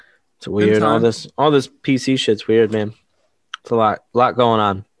It's weird. All this PC shit's weird, man. It's a lot going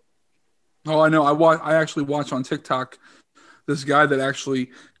on. Oh, I know. I actually watch on TikTok this guy that actually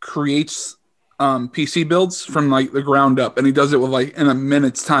creates PC builds from like the ground up, and he does it with like in a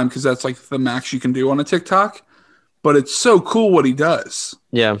minute's time because that's like the max you can do on a TikTok. But it's so cool what he does.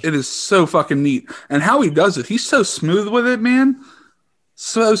 Yeah, it is so fucking neat, and how he does it. He's so smooth with it, man.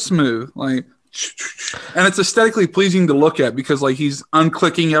 So smooth, like. And it's aesthetically pleasing to look at because like he's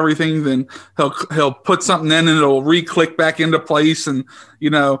unclicking everything, then he'll put something in and it'll re-click back into place, and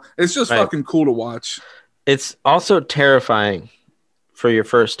it's just fucking cool to watch. It's also terrifying for your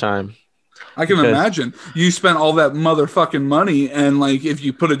first time. I can imagine you spent all that motherfucking money, and like if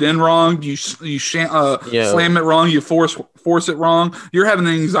you put it in wrong, you slam it wrong, you force it wrong, you're having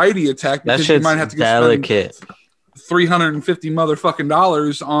an anxiety attack because you might have to delicate. Spend $350 motherfucking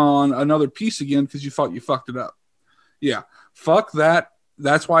dollars on another piece again because you thought you fucked it up. Yeah, fuck that.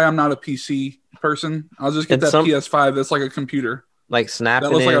 That's why I'm not a PC person. I'll just get that PS5 that's like a computer, like snapping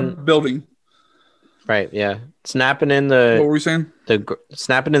that looks like a building. Right, yeah. Snapping in the what were we saying?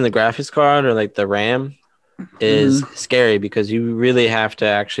 Snapping in the graphics card or like the RAM is scary because you really have to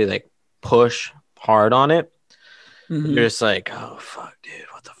actually like push hard on it. You're just like, oh fuck, dude,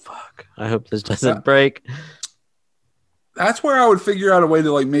 what the fuck? I hope this doesn't break. That's where I would figure out a way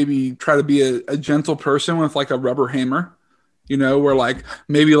to like maybe try to be a gentle person with like a rubber hammer, where like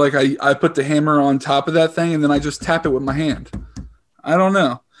maybe like I put the hammer on top of that thing and then I just tap it with my hand. I don't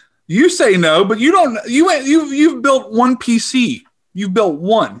know. You say no, but you don't. You've built one PC. You've built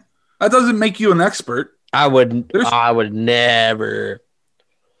one. That doesn't make you an expert. I would never.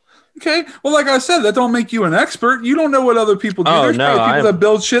 Okay, well, like I said, that don't make you an expert. You don't know what other people do. There's probably people that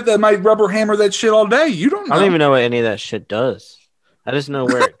build shit that might rubber hammer that shit all day. You don't know. I don't even know what any of that shit does. I just know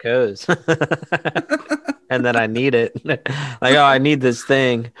where it goes, and that I need it. Like, oh, I need this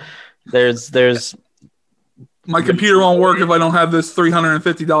thing. There's. My computer won't work if I don't have this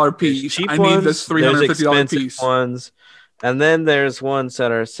 $350 piece. I need this $350 piece. Ones, and then there's ones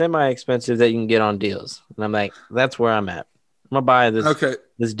that are semi-expensive that you can get on deals. And I'm like, that's where I'm at. I'm gonna buy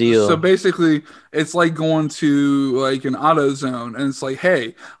this deal. So basically, it's like going to like an AutoZone, and it's like,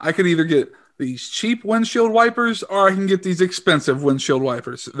 hey, I could either get these cheap windshield wipers or I can get these expensive windshield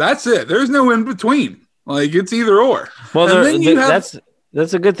wipers. That's it. There's no in between. Like it's either or. Well, that's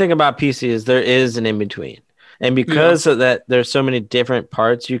a good thing about PC is there is an in between. And because of that, there's so many different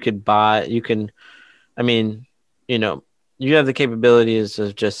parts you could buy. You have the capabilities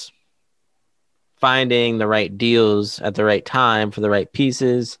of just finding the right deals at the right time for the right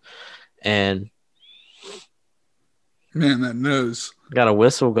pieces. And man, that nose got a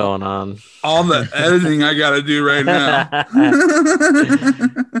whistle going on. All the editing I got to do right now.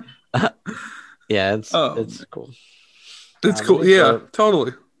 Yeah, it's cool. It's cool. Yeah,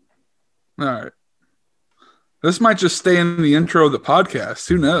 totally. All right. This might just stay in the intro of the podcast.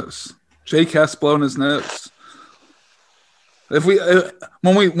 Who knows? Jake has blown his nose. If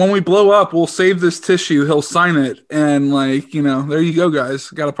when we blow up, we'll save this tissue. He'll sign it, and there you go,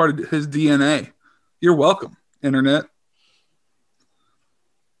 guys. Got a part of his DNA. You're welcome, internet.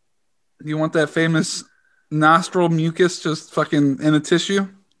 You want that famous nostril mucus just fucking in a tissue?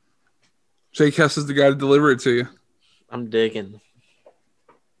 Jake Hess is the guy to deliver it to you. I'm digging.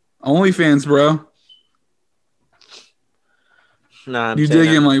 OnlyFans, bro. Nah, you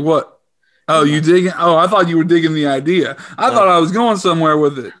digging like what? Oh, you digging? Oh, I thought you were digging the idea. I thought I was going somewhere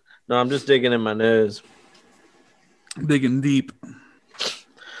with it. No, I'm just digging in my nose. Digging deep.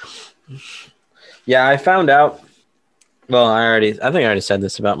 Yeah, I found out. Well, I think I already said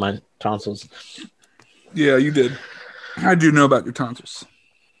this about my tonsils. Yeah, you did. I do know about your tonsils.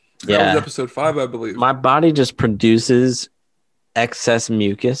 Yeah. That was episode 5, I believe. My body just produces excess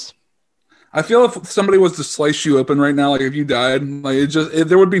mucus. I feel if somebody was to slice you open right now, like if you died, like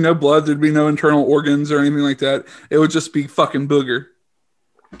there would be no blood, there'd be no internal organs or anything like that. It would just be fucking booger.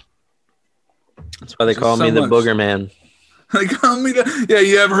 That's why they call me the booger man. They call me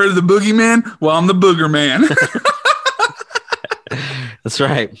you ever heard of the boogeyman? Well, I'm the booger man. That's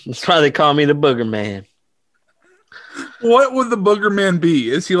right. That's why they call me the booger man. What would the booger man be?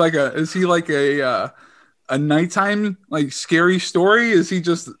 Is he like a nighttime like scary story? Is he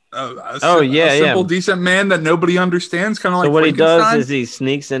just a simple decent man that nobody understands? Kind of like what he does is he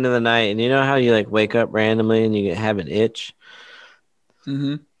sneaks into the night, and you know how you like wake up randomly and you have an itch.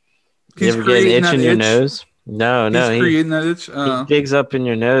 Mm-hmm. You ever get an itch in your nose? No, he's creating that itch. He digs up in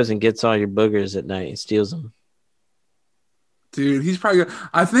your nose and gets all your boogers at night. He steals them. Dude, he's probably.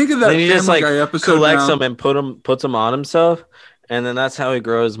 I think of that. Then he just like episode collects them and puts them on himself, and then that's how he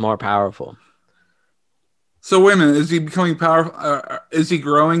grows more powerful. So wait a minute, is he becoming powerful? Is he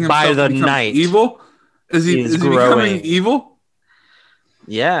growing himself by the to become night? evil? Is he becoming evil?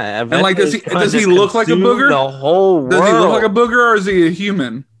 Yeah, and like does he look like a booger? The whole world. Does he look like a booger, or is he a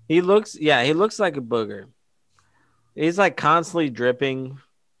human? He looks like a booger. He's like constantly dripping,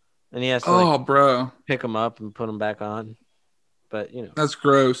 and he has to bro, pick him up and put him back on. But you know, that's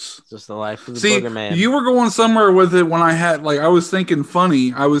gross. It's just the life of the booger man. You were going somewhere with it when I was thinking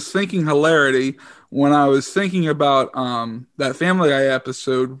funny. I was thinking hilarity when I was thinking about that Family Guy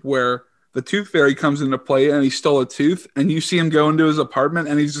episode where the Tooth Fairy comes into play and he stole a tooth, and you see him go into his apartment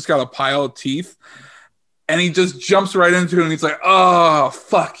and he's just got a pile of teeth, and he just jumps right into it and he's like, "Oh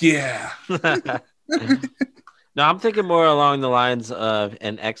fuck yeah!" No, I'm thinking more along the lines of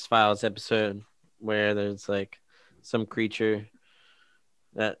an X-Files episode where there's like some creature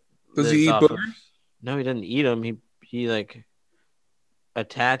that does he eat boogers? No, he doesn't eat them. He like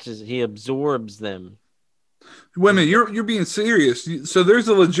he absorbs them. Wait a minute, you're being serious. So there's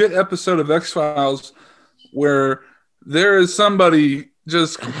a legit episode of X-Files where there is somebody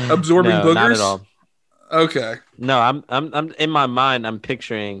just absorbing boogers? Not at all. Okay. No, I'm in my mind. I'm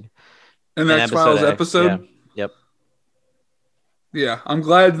picturing an X-Files episode. Yeah. Yep. Yeah, I'm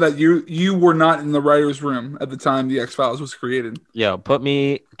glad that you were not in the writer's room at the time the X-Files was created. Yo, put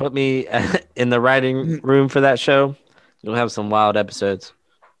me in the writing room for that show. You'll have some wild episodes.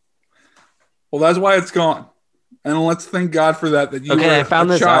 Well, that's why it's gone. And let's thank God for that. I found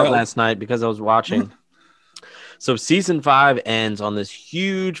this out last night because I was watching. So season 5 ends on this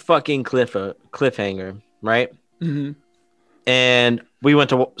huge fucking cliffhanger, right? Mm-hmm. And we went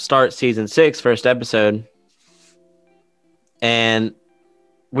to start season 6, first episode. And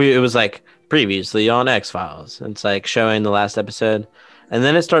it was like previously on X-Files. It's like showing the last episode. And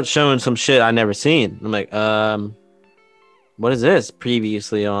then it starts showing some shit I never seen. I'm like, what is this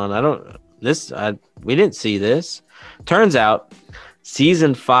previously on? We didn't see this. Turns out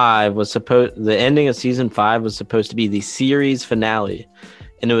season 5 the ending of season 5 was supposed to be the series finale.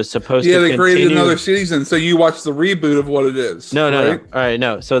 And it was supposed to they created another season. So you watched the reboot of what it is. No. All right,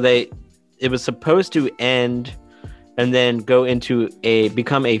 no. So it was supposed to end and then go into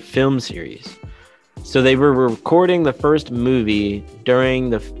become a film series. So they were recording the first movie during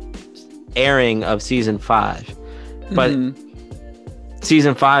the airing of season 5. But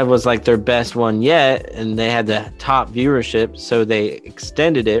season 5 was like their best one yet, and they had the top viewership, so they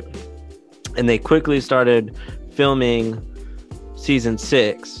extended it, and they quickly started filming season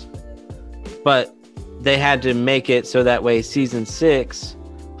 6. But they had to make it so that way season 6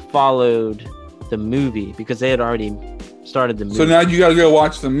 followed the movie because they had already started the movie. So now you got to go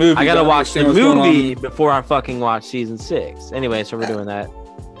watch the movie. I got to watch the movie before I fucking watch season 6. Anyway, so we're doing that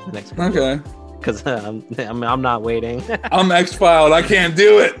next week. Okay. Because I'm not waiting. I'm X-Filed. I can't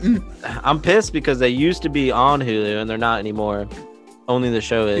do it. I'm pissed because they used to be on Hulu and they're not anymore. Only the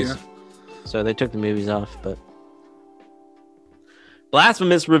show is. Yeah. So they took the movies off. But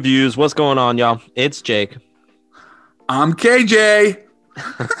Blasphemous Reviews. What's going on, y'all? It's Jake. I'm KJ.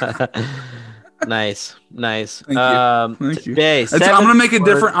 Nice. Thank you. Today, I'm gonna make it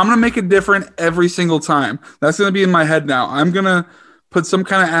different. I'm gonna make it different every single time. That's gonna be in my head now. I'm gonna put some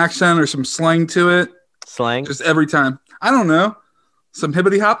kind of accent or some slang to it. Slang? Just every time. I don't know. Some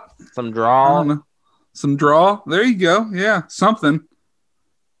hibbity hop. Some draw. I don't know. Some draw. There you go. Yeah, something.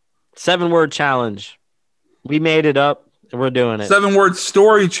 7-word challenge. We made it up and we're doing it. 7-word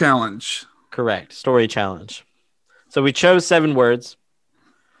story challenge. Correct. Story challenge. So we chose 7 words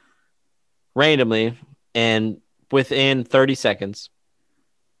randomly and within 30 seconds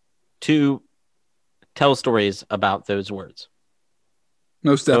to tell stories about those words.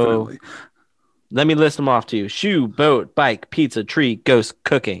 Most definitely. So, let me list them off to you. Shoe, boat, bike, pizza, tree, ghost,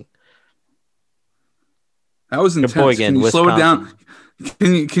 cooking. That was intense. Can you slow it down?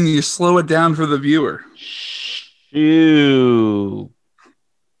 Can you slow it down for the viewer? Shoe,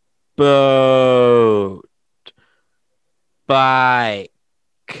 boat, bike,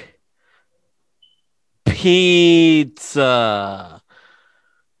 pizza,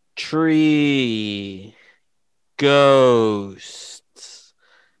 tree, ghosts,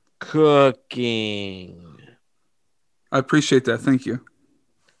 cooking. I appreciate that. Thank you.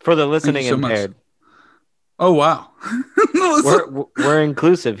 For the listening impaired. Oh, wow. we're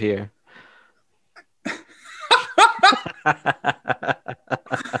inclusive here.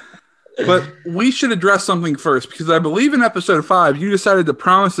 But we should address something first, because I believe in episode 5, you decided to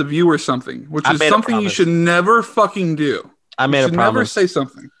promise the viewer something, which is something you should never fucking do. I made a promise. Never say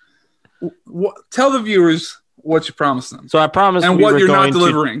something. Tell the viewers what you promised them. So I promised, and what you're not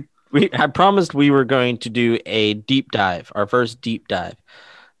delivering. I promised we were going to do a deep dive, our first deep dive.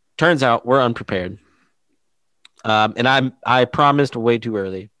 Turns out we're unprepared. And I promised way too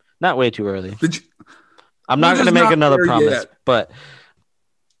early. Not way too early. I'm not going to make another promise, yet. But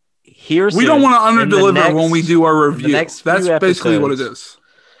we don't want to underdeliver when we do our review. That's basically what it is.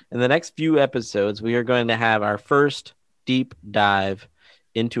 In the next few episodes, we are going to have our first deep dive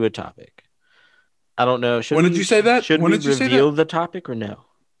into a topic. I don't know. When did you say that? Should we reveal the topic or no?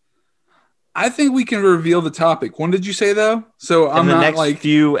 I think we can reveal the topic. When did you say though? So I'm not like... In the next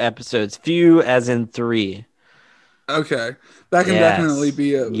few episodes. Few as in 3. Okay. That can definitely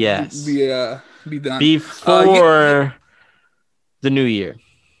be done. Before the new year.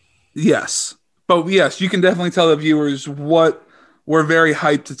 Yes. But yes, you can definitely tell the viewers what we're very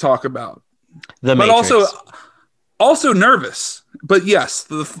hyped to talk about. The Matrix. But also nervous. But yes,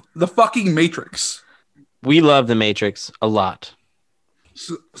 the fucking Matrix. We love the Matrix a lot.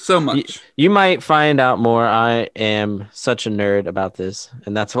 So much. You might find out more. I am such a nerd about this,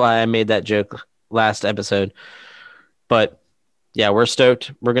 and that's why I made that joke last episode. But yeah, we're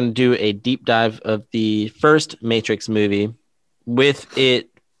stoked. We're going to do a deep dive of the first Matrix movie with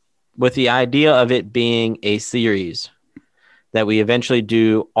the idea of it being a series that we eventually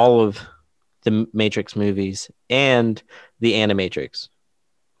do all of the Matrix movies and the Animatrix.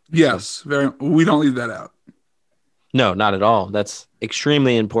 Yes, we don't leave that out. No, not at all. That's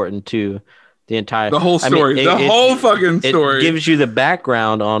extremely important to the whole story. Whole fucking story. It gives you the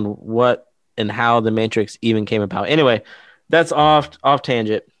background on what and how the Matrix even came about. Anyway, that's off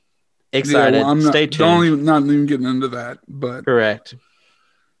tangent. Excited. Yeah, well, Stay tuned. Not even getting into that, but correct.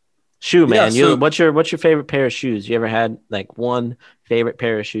 Shoe man, what's your favorite pair of shoes? You ever had like one favorite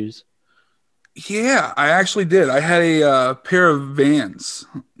pair of shoes? Yeah, I actually did. I had a pair of Vans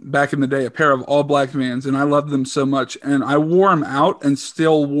back in the day, a pair of all black Vans, and I loved them so much. And I wore them out and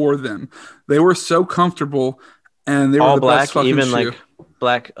still wore them. They were so comfortable, and they were all the best fucking even shoe.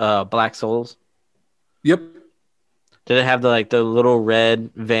 Like black soles. Yep. Did it have the little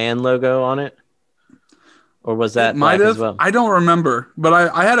red Van logo on it? Or was that black as well? I don't remember, but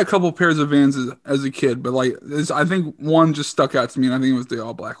I had a couple pairs of Vans as a kid, but I think one just stuck out to me, and I think it was the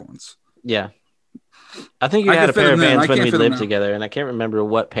all black ones. Yeah. I think you had a pair of Vans when we lived together, and I can't remember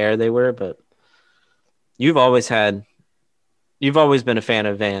what pair they were, but you've always been a fan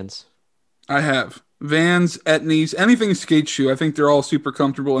of Vans. I have. Vans, Etnies, anything skate shoe. I think they're all super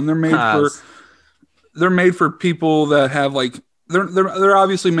comfortable, and they're made for people that have they're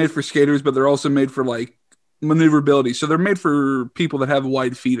obviously made for skaters, but they're also made for like maneuverability. So they're made for people that have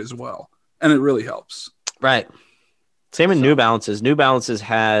wide feet as well, and it really helps. Right. Same with New Balances. New Balances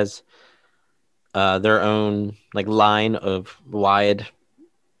has their own like line of wide,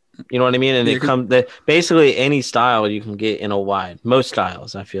 you know what I mean? And basically any style you can get in a wide. Most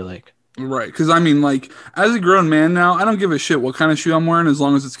styles, I feel like. Right, because I mean, like, as a grown man now, I don't give a shit what kind of shoe I'm wearing as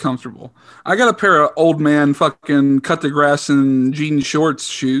long as it's comfortable. I got a pair of old man fucking cut the grass and jean shorts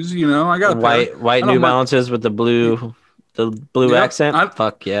shoes, you know? I got a white New Balances with the blue accent.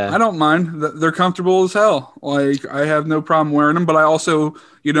 Fuck yeah. I don't mind. They're comfortable as hell. Like, I have no problem wearing them, but I also,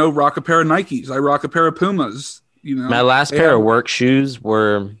 rock a pair of Nikes. I rock a pair of Pumas, My last pair of work shoes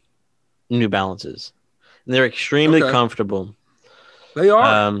were New Balances. And they're extremely comfortable. They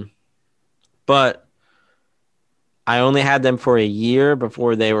are. But I only had them for a year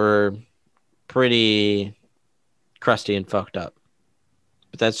before they were pretty crusty and fucked up.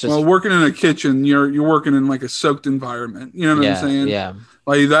 But that's just working in a kitchen. You're working in like a soaked environment. You know what I'm saying? Yeah.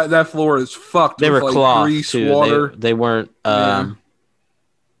 Like that floor is fucked. They were cloth grease, too. Water. They weren't.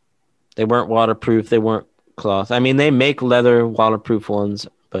 They weren't waterproof. They weren't cloth. I mean, they make leather waterproof ones,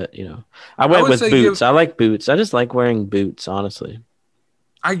 but I went with boots. I like boots. I just like wearing boots, honestly.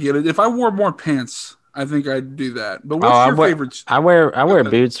 I get it. If I wore more pants, I think I'd do that. But what's your favorite? I wear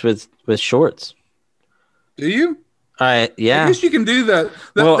boots with shorts. Do you? All right, yeah. I guess you can do that.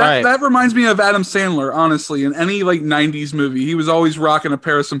 That reminds me of Adam Sandler, honestly. In any like 90s movie, he was always rocking a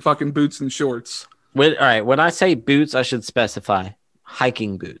pair of some fucking boots and shorts. All right, when I say boots, I should specify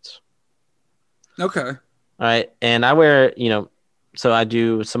hiking boots. Okay. All right, and I wear, so I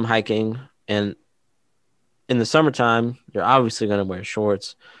do some hiking, and in the summertime, you're obviously going to wear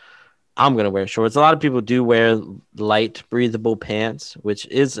shorts. I'm going to wear shorts. A lot of people do wear light, breathable pants, which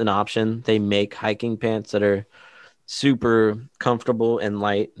is an option. They make hiking pants that are super comfortable and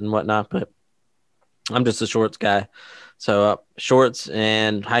light and whatnot, but I'm just a shorts guy. So shorts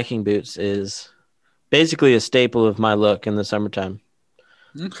and hiking boots is basically a staple of my look in the summertime.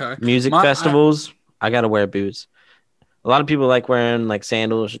 Okay. Music festivals, I got to wear boots. A lot of people like wearing like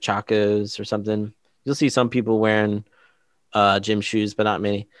sandals or chacos or something. You'll see some people wearing gym shoes, but not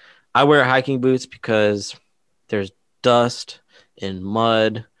many. I wear hiking boots because there's dust and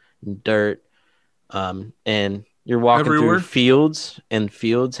mud and dirt. And You're walking everywhere. through fields, and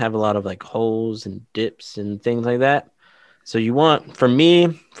fields have a lot of like holes and dips and things like that. So you want, for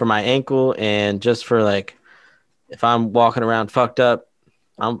me, for my ankle, and just for like, if I'm walking around fucked up,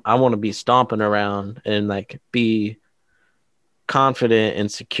 I want to be stomping around and like be confident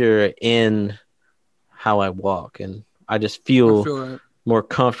and secure in how I walk, and I just feel more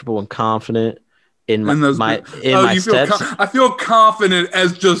comfortable and confident in my steps. I feel confident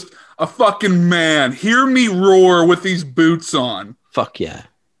as just a fucking man. Hear me roar with these boots on. Fuck yeah.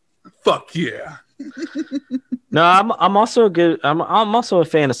 Fuck yeah. No, I'm also good. I'm also a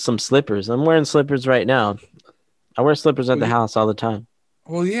fan of some slippers. I'm wearing slippers right now. I wear slippers at the house all the time.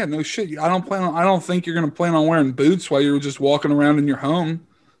 Well, yeah, no shit. I don't think you're gonna plan on wearing boots while you're just walking around in your home.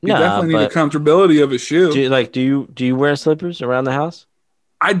 You definitely need the comfortability of a shoe. Do you wear slippers around the house?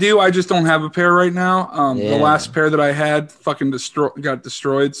 I do. I just don't have a pair right now. The last pair that I had fucking got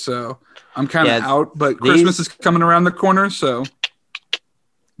destroyed, so I'm kind of out. But Christmas is coming around the corner, so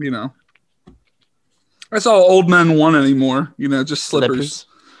you know. That's all old men want anymore. You know, just slippers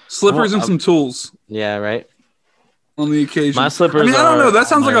and some tools. Yeah, right. On the occasion. My slippers. I mean, I don't know. That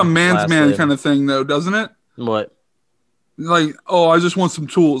sounds like a man's man kind of thing, though, doesn't it? What? Like, oh, I just want some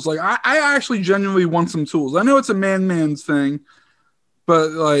tools. Like, I actually genuinely want some tools. I know it's a man's thing,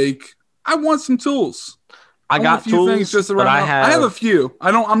 but like, I want some tools. I got a few tools, things just around. I have a few.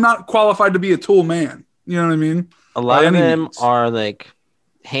 I'm not qualified to be a tool man. You know what I mean? A lot of them are like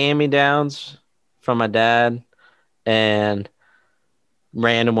hand-me-downs from my dad and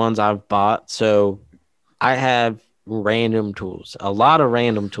random ones I've bought. So I have random tools, a lot of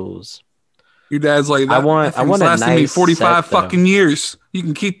random tools. Your dad's like, I want lasting me 45 fucking years. You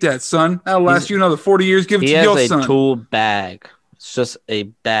can keep that, son. That'll last you another 40 years. Give it to your son. He has a tool bag. It's just a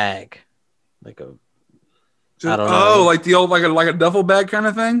bag, like a. I don't know. Oh, like the old like a duffel bag kind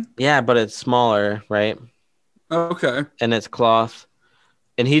of thing. Yeah, but it's smaller, right? Okay. And it's cloth,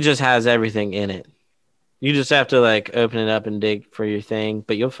 and he just has everything in it. You just have to like open it up and dig for your thing,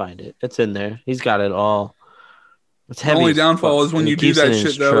 but you'll find it. It's in there. He's got it all. It's heavy. The only downfall is when you do that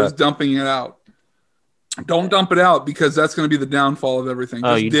shit, though, is dumping it out. Don't dump it out because that's going to be the downfall of everything.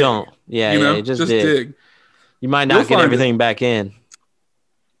 Oh, you don't. Yeah, you know? Yeah, just dig. You might not get everything back in.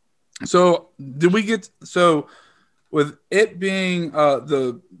 So, with it being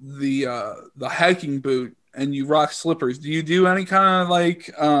the hiking boot and you rock slippers, do you do any kind of like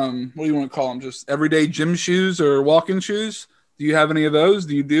what do you want to call them? Just everyday gym shoes or walking shoes? Do you have any of those?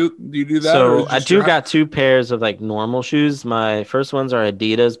 Do you do that? So I got two pairs of like normal shoes. My first ones are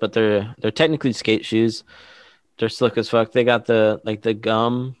Adidas, but they're technically skate shoes. They're slick as fuck. They got the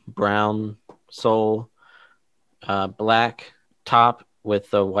gum brown sole, black top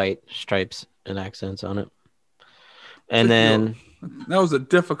with the white stripes and accents on it. And then that was a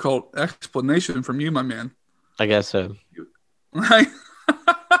difficult explanation from you, my man. I guess so. Right.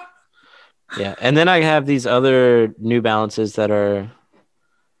 Yeah, and then I have these other New Balances that are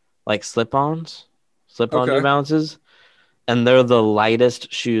like slip-on New Balances, and they're the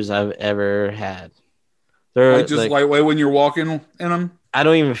lightest shoes I've ever had. They're like just lightweight when you're walking in them. I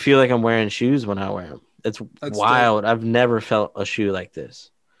don't even feel like I'm wearing shoes when I wear them. That's wild. Dope. I've never felt a shoe like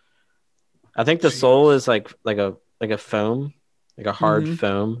this. I think the sole is like a foam, like a hard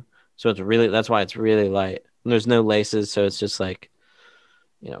foam. So that's why it's really light. And there's no laces, so it's just like,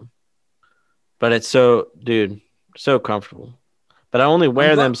 you know. But it's so comfortable. But I only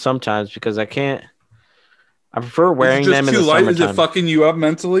wear them sometimes because I can't. I prefer wearing them in the summertime. Is it fucking you up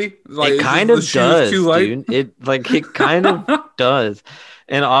mentally? Like, it kind of does, dude. It kind of does.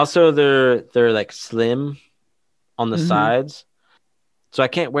 And also they're like slim on the sides. So I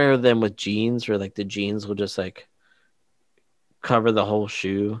can't wear them with jeans, or like the jeans will just like cover the whole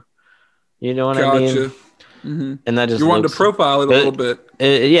shoe. You know what I mean? Mm-hmm. And that just you want to profile it a little bit.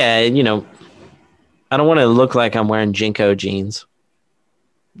 Yeah, you know. I don't want to look like I'm wearing Jinko jeans.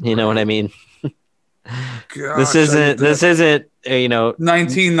 You know what I mean? Gosh, this isn't, you know,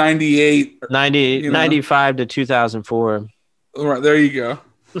 1998, 95 to 2004. All right, there you go.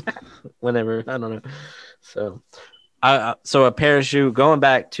 Whenever, I don't know. So a pair of shoe going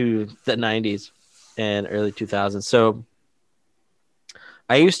back to the 90s and early 2000s. So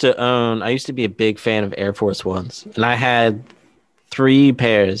I used to be a big fan of Air Force Ones, and I had 3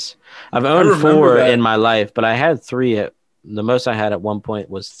 pairs. I've owned 4 in my life, but I had 3. The most I had at one point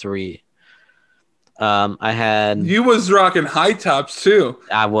was 3. You was rocking high tops too.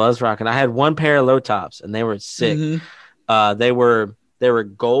 I was rocking. I had 1 pair of low tops, and they were sick. They were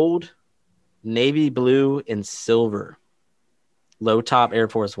gold, navy blue, and silver low top Air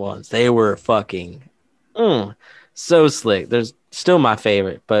Force Ones. They were fucking so slick. They're still my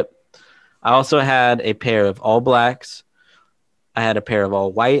favorite, but I also had a pair of all blacks. I had a pair of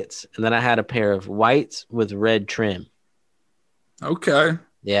all whites, and then I had a pair of whites with red trim. Okay.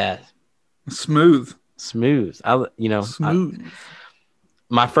 Yeah. Smooth. Smooth. Smooth.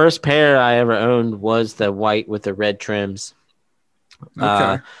 My first pair I ever owned was the white with the red trims.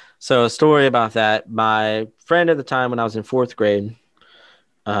 Okay. So a story about that. My friend at the time when I was in 4th grade,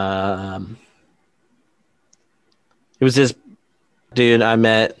 it was this dude I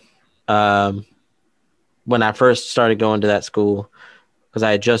met when I first started going to that school because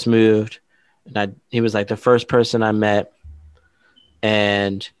I had just moved, and he was like the first person I met,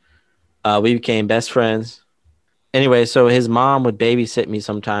 and we became best friends. Anyway, so his mom would babysit me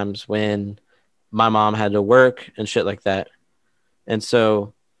sometimes when my mom had to work and shit like that. And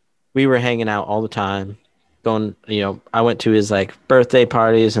so we were hanging out all the time, going, I went to his like birthday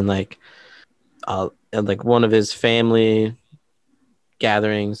parties and like one of his family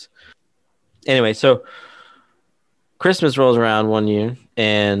gatherings. Anyway, so Christmas rolls around one year,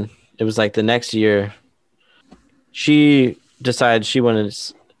 and it was like the next year she decided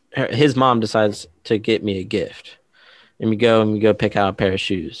his mom decides to get me a gift. And we go pick out a pair of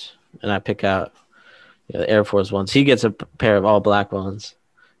shoes, and I pick out the Air Force Ones. He gets a pair of all black ones,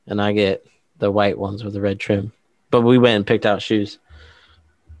 and I get the white ones with the red trim. But we went and picked out shoes,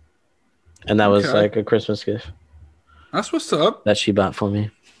 and that was like a Christmas gift. That's what's up. That she bought for me.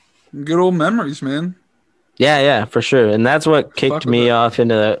 Good old memories, man. Yeah, for sure. And that's what kicked me off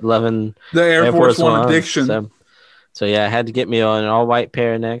into loving the Air Force One addiction. So yeah, I had to get me an all white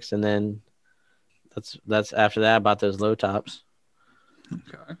pair next, and then that's after that I bought those low tops.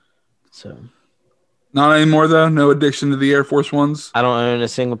 Okay. So not anymore though. No addiction to the Air Force Ones. I don't own a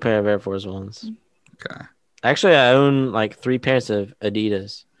single pair of Air Force Ones. Okay. Actually, I own like 3 pairs of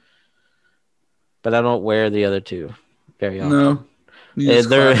Adidas, but I don't wear the other 2 very often. No.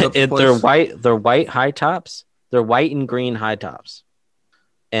 They're white. They're white high tops. They're white and green high tops,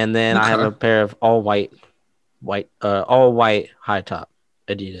 and then I have a pair of all white high top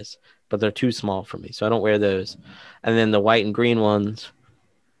Adidas, but they're too small for me, so I don't wear those. And then the white and green ones.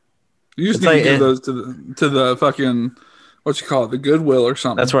 You just need to give those to the fucking what you call it, the Goodwill or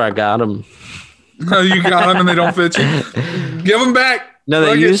something. That's where I got them. No, you got them and they don't fit you. Give them back. No,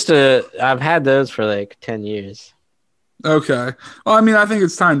 they used to. I've had those for like 10 years. Okay. Well, I mean, I think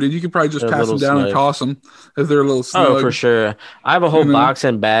it's time, dude. You could probably just pass them down and toss them if they're a little snug. Oh, for sure. I have a whole box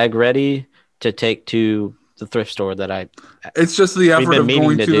and bag ready to take to the thrift store it's just the effort of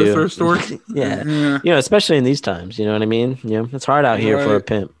going to the thrift store. Yeah. Especially in these times, you know what I mean? It's hard out here for a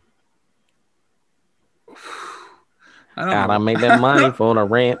pimp. Gotta make that money for the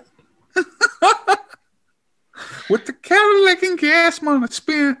rent. With the Cadillac and gas money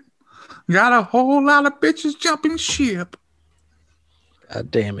spent, got a whole lot of bitches jumping ship.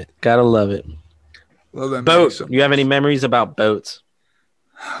 God damn it. Gotta love it. Love that boat. You have any memories about boats?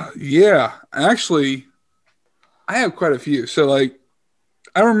 Yeah. Actually, I have quite a few. So, like,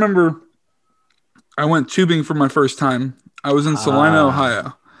 I remember I went tubing for my first time. I was in Salina,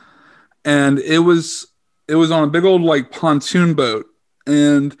 Ohio. And it was on a big old, like, pontoon boat.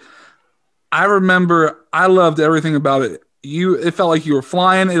 And I remember I loved everything about it. It felt like you were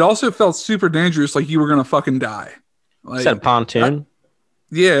flying. It also felt super dangerous, like you were gonna fucking die. Like, you said pontoon?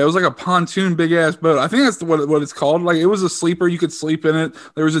 Yeah, it was like a pontoon big ass boat. I think that's what it's called. Like, it was a sleeper. You could sleep in it.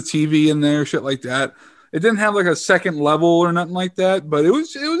 There was a TV in there, shit like that. It didn't have like a second level or nothing like that, but it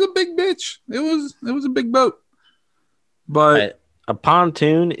was a big bitch. It was a big boat. But a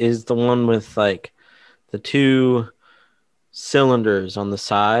pontoon is the one with like the 2 cylinders on the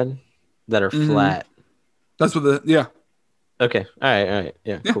side that are flat. That's what yeah. Okay. All right.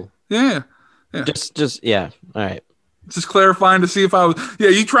 Yeah. Cool. Yeah. Just yeah. All right. Just clarifying to see if I was. Yeah.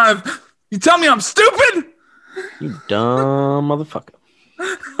 You tell me I'm stupid. You dumb motherfucker.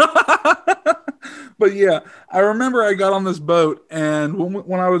 But yeah, I remember I got on this boat, and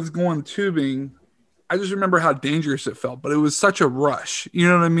when I was going tubing, I just remember how dangerous it felt. But it was such a rush. You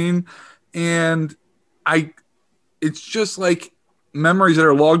know what I mean? And it's just like memories that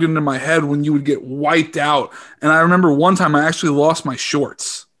are logged into my head when you would get wiped out. And I remember one time I actually lost my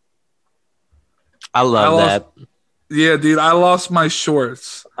shorts. I love that. Yeah, dude, I lost my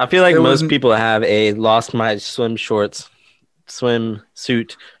shorts. I feel like most people have a lost my swimsuit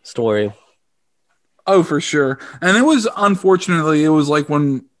story. Oh, for sure. And it was like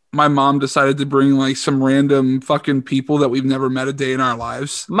when my mom decided to bring like some random fucking people that we've never met a day in our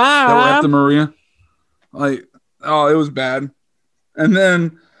lives. Mom! That were at the Maria. Like, oh, it was bad. And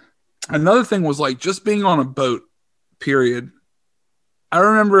then another thing was like just being on a boat, period. I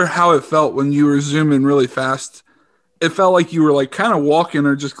remember how it felt when you were zooming really fast it felt like you were like kind of walking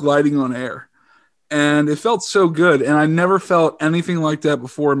or just gliding on air. And it felt so good. And I never felt anything like that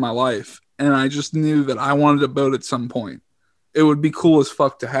before in my life. And I just knew that I wanted a boat at some point. It would be cool as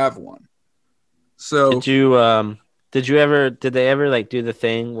fuck to have one. So did they ever like do the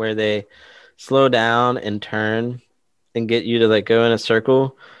thing where they slow down and turn and get you to like go in a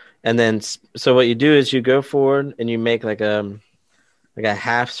circle? And then, so what you do is you go forward and you make like a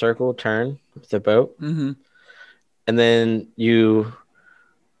half circle turn with the boat. Mm-hmm. And then you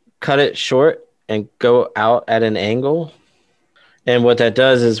cut it short and go out at an angle. And what that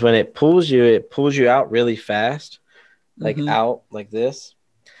does is when it pulls you out really fast, like out like this.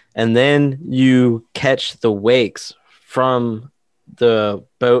 And then you catch the wakes from the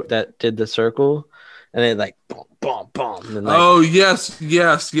boat that did the circle. And it like, boom, boom, boom. And like, oh, yes.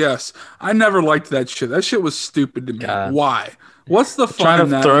 I never liked that shit. That shit was stupid to me. God. Why? What's the fun trying in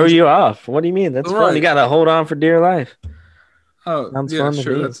to that? throw you off? What do you mean? That's right. fun. You got to hold on for dear life. Oh, sounds yeah,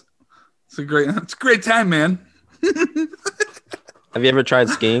 sure. It's a great time, man. Have you ever tried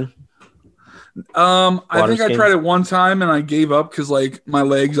skiing? I think I tried it one time and I gave up because like my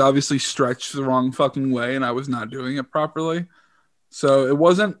legs obviously stretched the wrong fucking way and I was not doing it properly. So it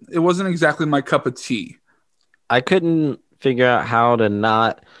wasn't exactly my cup of tea. I couldn't figure out how to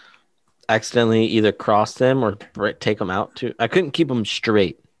not accidentally either cross them or take them out too. I couldn't keep them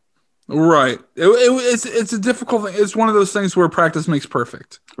straight. Right. It's a difficult thing. It's one of those things where practice makes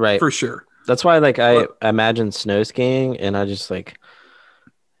perfect. Right. For sure. That's why like I imagine snow skiing and I just like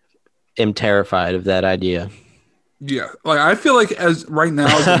am terrified of that idea. Yeah. Like I feel like as right now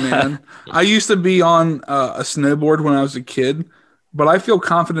as a man, I used to be on a snowboard when I was a kid, but I feel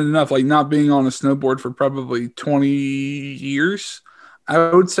confident enough, like not being on a snowboard for probably 20 years.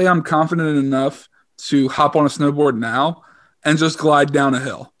 I would say I'm confident enough to hop on a snowboard now and just glide down a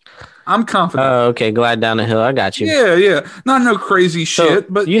hill. I'm confident. Oh, okay. Glide down a hill. I got you. Yeah. Not no crazy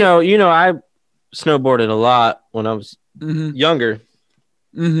shit, but you know, I snowboarded a lot when I was younger.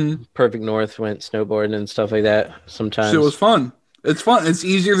 Mm-hmm. Perfect North went snowboarding and stuff like that. Sometimes it was fun. It's fun. It's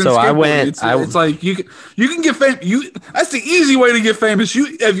easier than so skateboarding. It's like you can get famous. That's the easy way to get famous.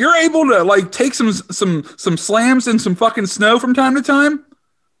 If you're able to like take some slams and some fucking snow from time to time.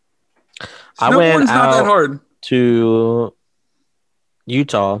 I went not that hard. To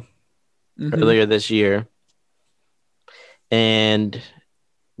Utah earlier this year and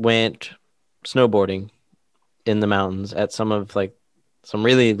went snowboarding in the mountains at some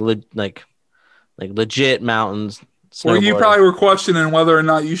really legit mountains. Where you probably were questioning whether or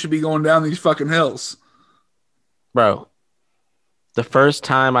not you should be going down these fucking hills. Bro, the first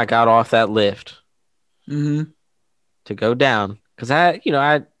time I got off that lift to go down, because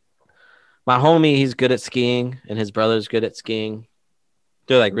my homie, he's good at skiing and his brother's good at skiing.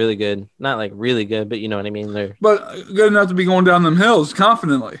 They're like really good. Not like really good, but you know what I mean? But good enough to be going down them hills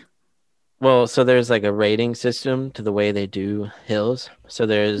confidently. Well, so there's like a rating system to the way they do hills. So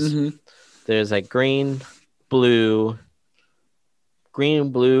there's like green, blue,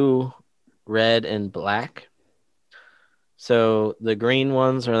 red, and black. So the green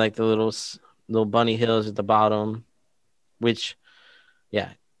ones are like the little bunny hills at the bottom, which,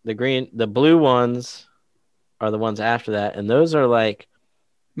 yeah, the blue ones are the ones after that. And those are like,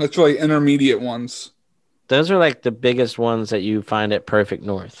 that's really intermediate ones. Those are like the biggest ones that you find at Perfect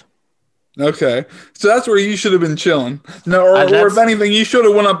North. Okay. So that's where you should have been chilling. No, or if anything, you should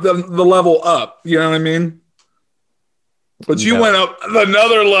have went up the level up. You know what I mean? But you went up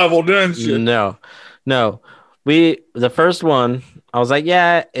another level, didn't you? No. The first one, I was like,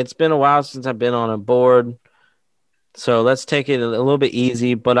 yeah, it's been a while since I've been on a board. So let's take it a little bit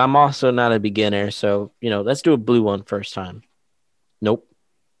easy, but I'm also not a beginner. So, let's do a blue one first time. Nope.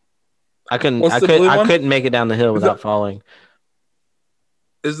 I couldn't make it down the hill without falling.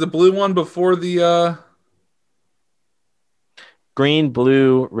 Is the blue one before the green,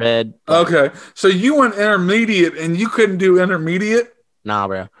 blue, red, black. Okay. So you went intermediate and you couldn't do intermediate? Nah,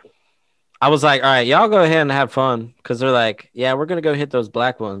 bro. I was like, all right, y'all go ahead and have fun. Because they're like, yeah, we're going to go hit those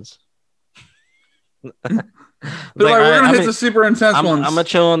black ones. They're like, we're going to hit the super intense ones. I'm going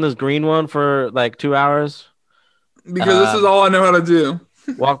to chill on this green one for like 2 hours. Because this is all I know how to do.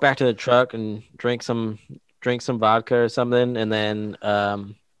 Walk back to the truck and drink some vodka or something, and then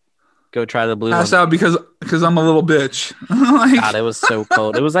go try the blue Pass one. out because I'm a little bitch. God, it was so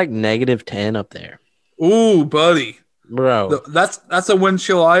cold. It was like -10 up there. Ooh, buddy. Bro. That's a wind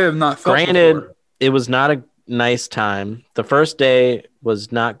chill I have not felt before. It was not a nice time. The first day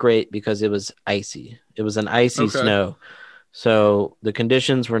was not great because it was icy. It was an icy snow. So the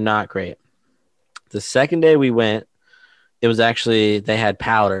conditions were not great. The second day we went, it was actually, they had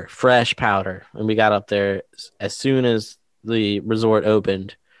powder, fresh powder. And we got up there as soon as the resort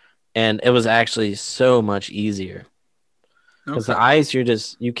opened. And it was actually so much easier. Because the ice, you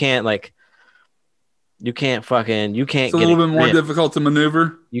can't it's a little bit more difficult to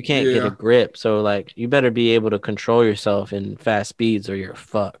maneuver. You can't get a grip. So like, you better be able to control yourself in fast speeds or you're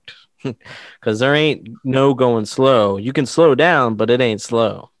fucked. Because there ain't no going slow. You can slow down, but it ain't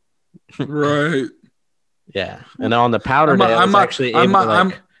slow. Right. Yeah. And on the powder day, I was actually able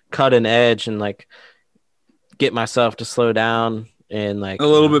to cut an edge and like get myself to slow down and like a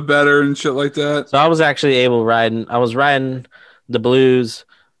little bit better and shit like that. So I was actually I was riding the blues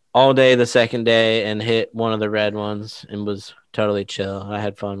all day the second day and hit one of the red ones and was totally chill. I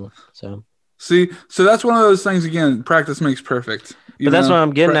had fun. So that's one of those things, again, practice makes perfect. But that's what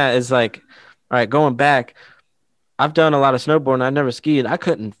I'm getting at is like, all right, going back, I've done a lot of snowboarding. I never skied. I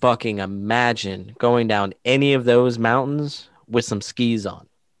couldn't fucking imagine going down any of those mountains with some skis on.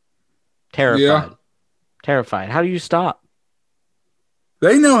 Terrified. Yeah. Terrified. How do you stop?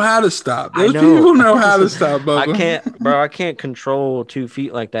 They know how to stop. Those people know how to stop, Bubba. I can't control 2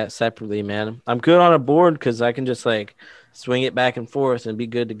 feet like that separately, man. I'm good on a board because I can just like swing it back and forth and be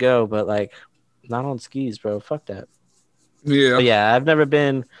good to go. But like, not on skis, bro. Fuck that. Yeah. But yeah, I've never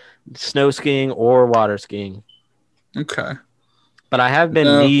been snow skiing or water skiing. Okay. But I have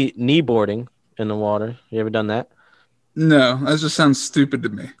been knee boarding in the water. You ever done that? No, that just sounds stupid to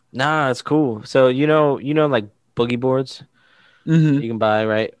me. Nah, it's cool. So you know like boogie boards you can buy,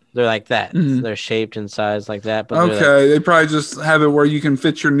 right? They're like that. Mm-hmm. They're shaped and sized like that. But okay, they probably just have it where you can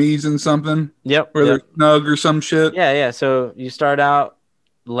fit your knees in something. Yep. Where they're snug or some shit. Yeah. So you start out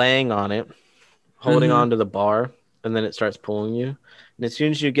laying on it, holding onto the bar, and then it starts pulling you. And as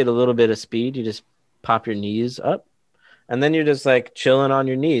soon as you get a little bit of speed, you just pop your knees up. And then you're just like chilling on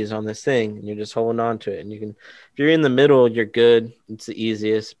your knees on this thing. And you're just holding on to it. And you can, if you're in the middle, you're good. It's the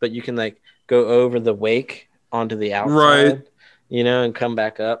easiest. But you can like go over the wake onto the outside. Right. And come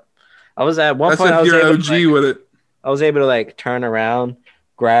back up. I was at one point. That's if you're OG with it. I was able to like turn around,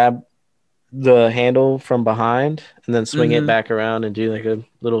 grab the handle from behind, and then swing it back around and do like a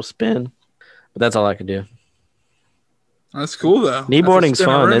little spin. But that's all I could do. That's cool though. Kneeboarding's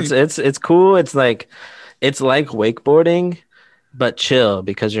fun. It's cool. It's like wakeboarding, but chill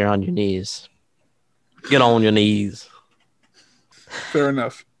because you're on your knees. Get on your knees. Fair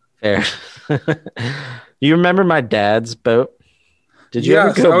enough. Fair. You remember my dad's boat? Did you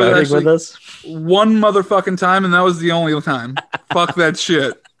ever go boating with us? One motherfucking time, and that was the only time. Fuck that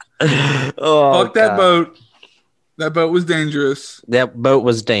shit. Fuck that boat. That boat was dangerous. That boat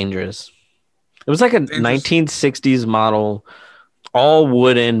was dangerous. It was like a 1960s model, all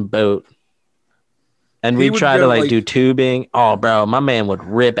wooden boat. And we tried to like do tubing. Oh, bro, my man would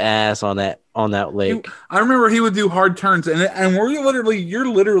rip ass on that lake. I remember he would do hard turns, and you're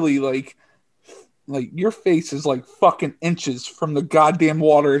literally like your face is like fucking inches from the goddamn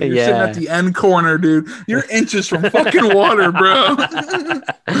water. You're sitting at the end corner, dude. You're inches from fucking water, bro.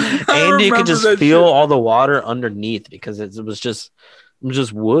 And you could just feel all the water underneath because it was just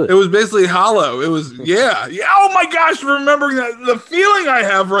wood. It was basically hollow. It was yeah. Oh my gosh, remembering that, the feeling I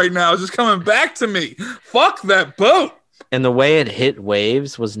have right now is just coming back to me. Fuck that boat. And the way it hit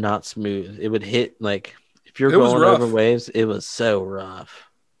waves was not smooth. It would hit like if you're going over waves, it was so rough.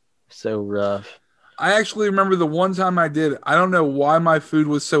 So rough. I actually remember the one time I did. I don't know why my food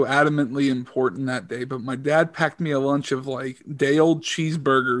was so adamantly important that day, but my dad packed me a lunch of like day-old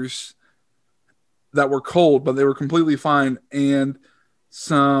cheeseburgers that were cold, but they were completely fine, and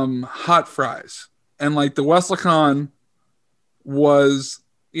some hot fries. And like the Weslacan was,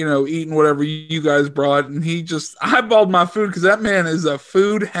 eating whatever you guys brought, and he just eyeballed my food because that man is a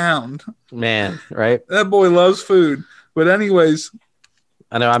food hound. Man, right? That boy loves food. But anyways,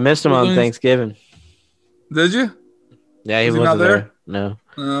 I know I missed him on Thanksgiving. Did you? Yeah, he wasn't not there. No.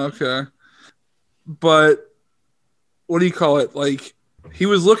 Oh, okay. But what do you call it? Like he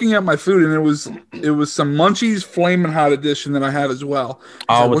was looking at my food, and it was some Munchies Flamin' Hot edition that I had as well.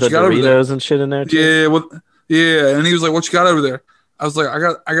 Oh, with the Doritos and shit in there too? Yeah. And he was like, "What you got over there?" I was like,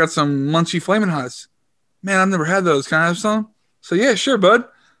 "I got some Munchie Flamin' Hots." Man, I've never had those. Can I have some? So yeah, sure, bud.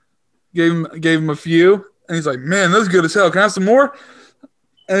 Gave him a few, and he's like, "Man, those good as hell. Can I have some more?"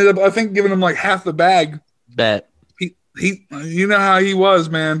 Ended up, I think, giving him like half the bag. Bet. He you know how he was,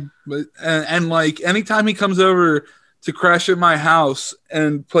 man. But and like anytime he comes over to crash at my house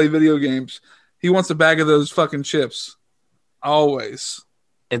and play video games, he wants a bag of those fucking chips. Always.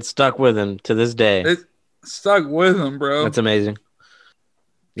 It stuck with him to this day. It stuck with him, bro. That's amazing.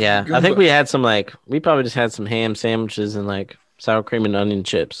 Yeah, I think we had some we probably just had some ham sandwiches and like sour cream and onion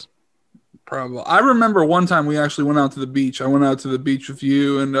chips. Probably. I remember one time we actually went out to the beach. I went out to the beach with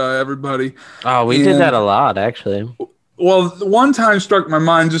you and everybody. Oh, we did that a lot, actually. Well, one time struck my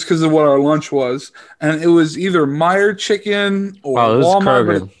mind just because of what our lunch was, and it was either Meyer chicken or Walmart.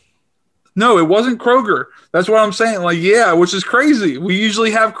 Kroger. No, it wasn't Kroger. That's what I'm saying. Like, yeah, which is crazy. We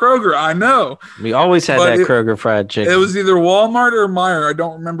usually have Kroger. I know. We always had Kroger fried chicken. It was either Walmart or Meyer. I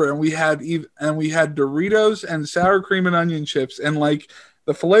don't remember. And we had Doritos and sour cream and onion chips, and like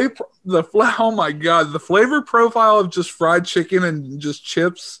oh my god, the flavor profile of just fried chicken and just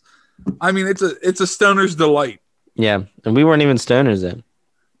chips. I mean, it's a stoner's delight. Yeah, and we weren't even stoners then.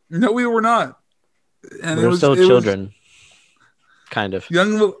 No, we were not. And we were still children. Kind of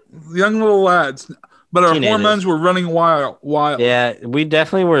young little lads, but our hormones were running wild. Yeah, we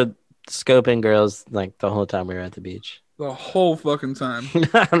definitely were scoping girls like the whole time we were at the beach. The whole fucking time.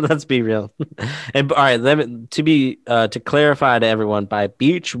 Let's be real. And all right, to clarify to everyone, by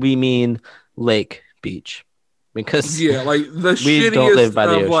beach we mean lake beach, because like the we don't live by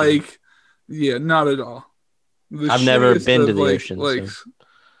the ocean. Like, yeah, not at all. I've never been to the ocean. So.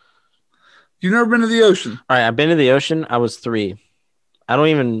 You've never been to the ocean? All right, I've been to the ocean. I was 3. I don't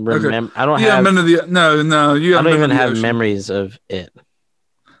even remember. Okay. I don't have. No. You I don't even have memories of it.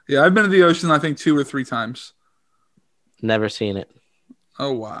 Yeah, I've been to the ocean. I think 2 or 3 times. Never seen it.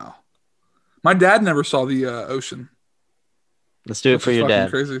 Oh wow! My dad never saw the ocean. Let's do it for your dad.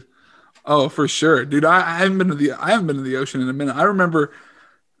 Crazy. Oh, for sure, dude. I haven't been to the ocean in a minute. I remember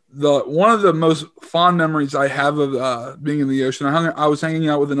one of the most fond memories I have of being in the ocean. I was hanging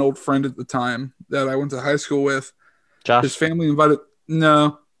out with an old friend at the time that I went to high school with. Josh. His family invited.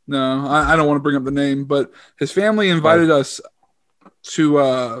 No. I don't want to bring up the name, but his family invited us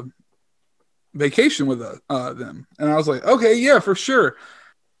to vacation with them, and I was like, okay, yeah, for sure.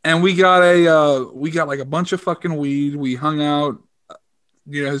 And we got like a bunch of fucking weed. We hung out.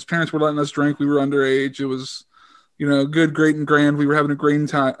 His parents were letting us drink. We were underage. It was, good, great, and grand. We were having a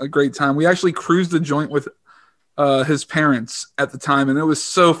great time. We actually cruised the joint with his parents at the time, and it was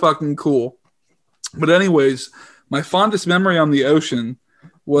so fucking cool. But anyways, my fondest memory on the ocean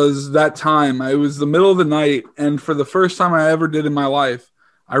was that time. It was the middle of the night, and for the first time I ever did in my life,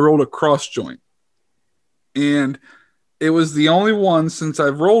 I rolled a cross joint. And it was the only one, since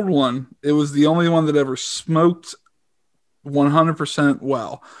I've rolled one, it was the only one that ever smoked 100%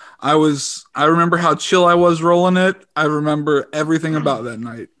 well. I remember how chill I was rolling it. I remember everything about that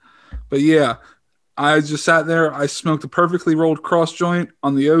night. But yeah, I just sat there. I smoked a perfectly rolled cross joint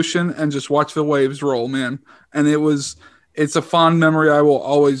on the ocean and just watched the waves roll, man. And it's a fond memory I will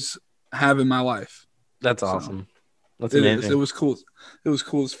always have in my life. That's awesome. That's amazing. It was cool. It was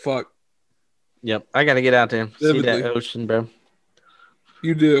cool as fuck. Yep. I got to get out there. See that ocean, bro.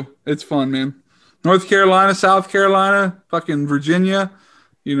 You do. It's fun, man. North Carolina, South Carolina, fucking Virginia,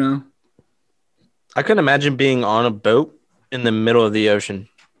 I couldn't imagine being on a boat in the middle of the ocean.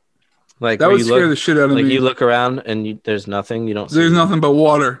 Like that would scare the shit out of me. Like you look around and there's nothing. You don't see. There's nothing but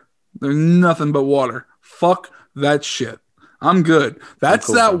water. There's nothing but water. Fuck that shit. I'm good. That's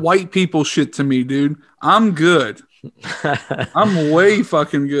cool, that white people shit to me, dude. I'm good. I'm way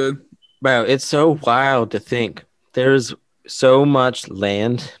fucking good. Bro, it's so wild to think there's so much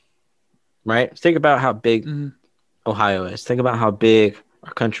land, right? Think about how big Ohio is. Think about how big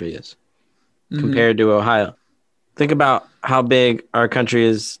our country is compared to Ohio. Think about how big our country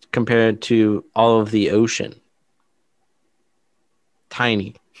is compared to all of the ocean.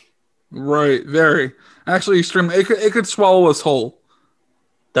 Tiny. Right, very. Actually, extremely. It could swallow us whole.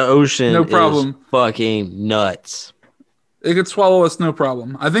 The ocean no problem. Is fucking nuts. It could swallow us, no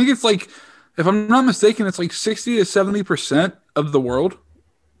problem. I think it's like, if I'm not mistaken, it's like 60 to 70% of the world.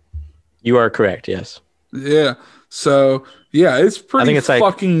 You are correct, yes. Yeah. So, yeah, it's pretty. I think it's like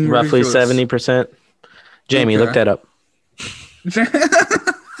fucking roughly ridiculous. 70%. Jamie, look that up.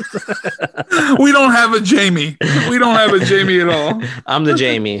 We don't have a Jamie. We don't have a Jamie at all. I'm the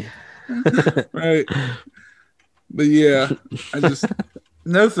Jamie. Right. But yeah,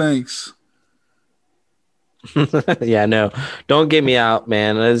 no thanks. Yeah, no. Don't get me out,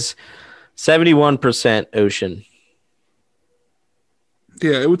 man. It's 71% ocean.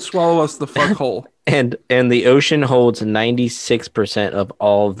 Yeah, it would swallow us the fuck whole. And the ocean holds 96% of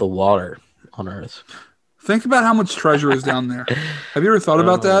all of the water on Earth. Think about how much treasure is down there. Have you ever thought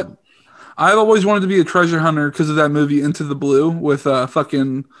about that? I've always wanted to be a treasure hunter because of that movie Into the Blue with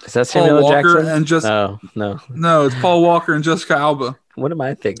fucking is that Samuel Paul Walker Jackson? And just no, it's Paul Walker and Jessica Alba. What am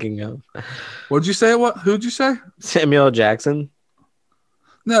I thinking of? What'd you say? Who'd you say? Samuel Jackson.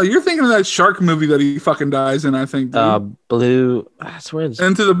 No, you're thinking of that shark movie that he fucking dies in, I think, dude. Blue. I swear it's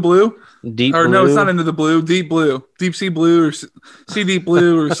Into the Blue? Deep Or Blue. no, it's not Into the Blue. Deep Blue. Deep Sea Blue or Sea Deep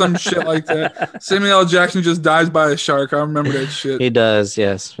Blue or some shit like that. Samuel L. Jackson just dies by a shark. I remember that shit. He does,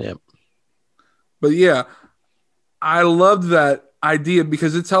 yes. Yep. But yeah, I loved that idea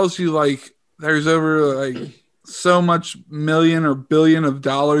because it tells you like there's over like so much million or billion of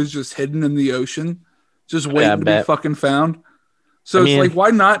dollars just hidden in the ocean, just waiting to be fucking found. So it's like,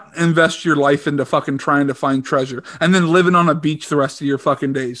 why not invest your life into fucking trying to find treasure and then living on a beach the rest of your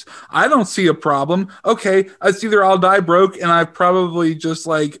fucking days? I don't see a problem. Okay, it's either I'll die broke and I've probably just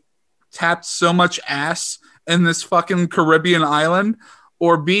like tapped so much ass in this fucking Caribbean island,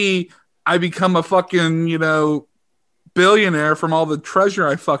 or B, I become a fucking, billionaire from all the treasure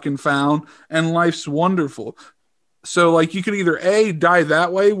I fucking found and life's wonderful. So like you could either A, die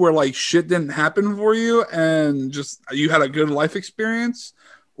that way where like shit didn't happen for you and just you had a good life experience,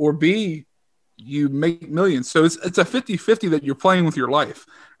 or B, you make millions. So it's a 50-50 that you're playing with your life.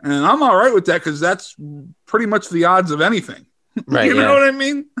 And I'm all right with that because that's pretty much the odds of anything. Right. You know what I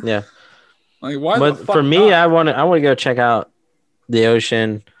mean? Yeah. Like why but the fuck for me, not? I want to go check out the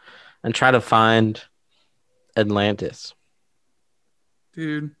ocean and try to find Atlantis.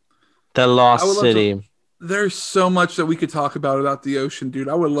 Dude. The Lost City. There's so much that we could talk about the ocean, dude.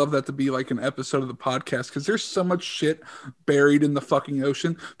 I would love that to be like an episode of the podcast because there's so much shit buried in the fucking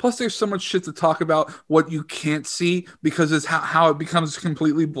ocean. Plus, there's so much shit to talk about what you can't see because it's how it becomes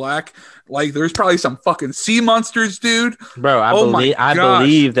completely black. Like, there's probably some fucking sea monsters, dude. Bro, I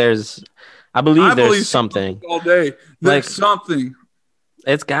believe there's something all day. There's something.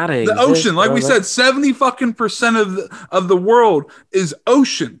 It's gotta exist. The ocean, like we said, 70 fucking % of the world is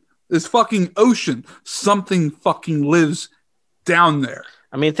ocean. This fucking ocean. Something fucking lives down there.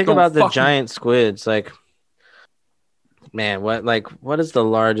 I mean, think about the giant squids. Like, man, what is the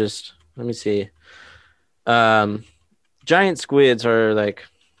largest? Let me see. Giant squids are like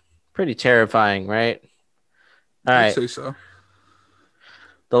pretty terrifying, right? All right. I'd say so.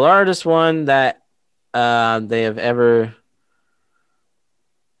 The largest one that they have ever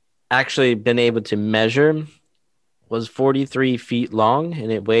actually been able to measure was 43 feet long, and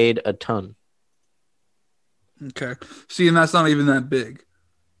it weighed a ton. Okay. See, and that's not even that big.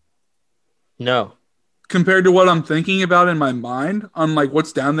 No. Compared to what I'm thinking about in my mind on, like,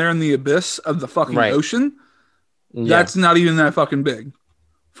 what's down there in the abyss of the fucking ocean, that's not even that fucking big.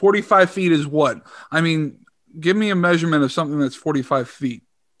 45 feet is what? I mean, give me a measurement of something that's 45 feet,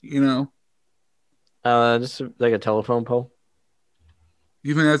 you know? Just like a telephone pole.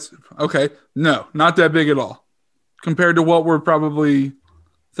 You think that's... Okay. No, not that big at all. Compared to what we're probably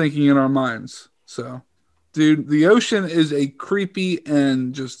thinking in our minds. So, dude, the ocean is a creepy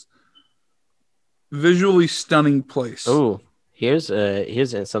and just visually stunning place. Oh, here's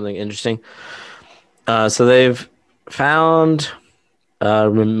something interesting. So they've found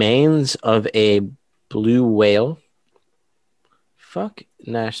remains of a blue whale. Fuck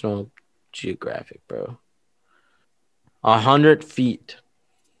National Geographic, bro. 100 feet.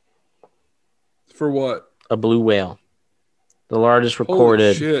 For what? A blue whale. The largest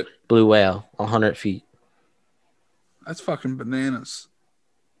recorded blue whale, 100 feet. That's fucking bananas.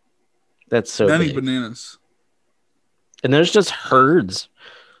 That's so many big. Bananas. And there's just herds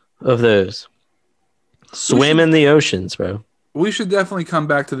of those. Swim in the oceans, bro. We should definitely come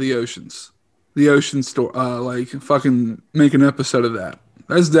back to the oceans. The ocean store, like fucking make an episode of that.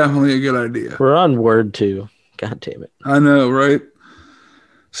 That's definitely a good idea. We're on word 2. God damn it. I know, right?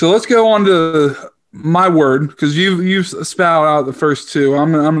 So let's go on to my word, because you've spout out the first two.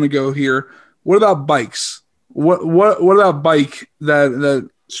 I'm gonna go here. What about bikes? What about bike that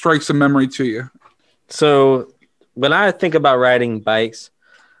strikes a memory to you? So when I think about riding bikes,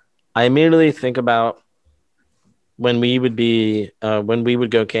 I immediately think about when we would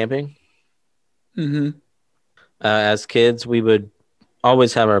go camping. Mm-hmm. As kids, we would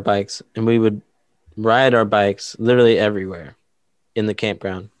always have our bikes, and we would ride our bikes literally everywhere in the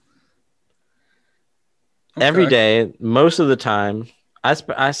campground. Okay. Every day, most of the time,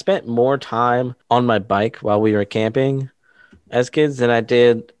 I spent more time on my bike while we were camping as kids than I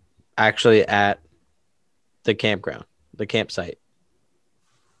did actually at the campground, the campsite.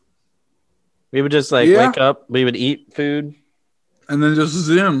 We would just wake up, we would eat food, and then just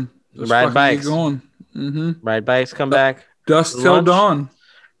zoom, ride bikes, going. Mm-hmm. Ride bikes, come back, dusk till dawn,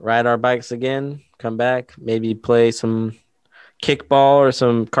 ride our bikes again, come back, maybe play some kickball or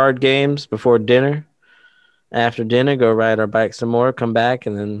some card games before dinner. After dinner, go ride our bikes some more, come back,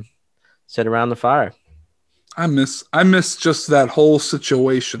 and then sit around the fire. I miss just that whole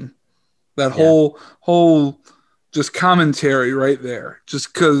situation, that whole just commentary right there,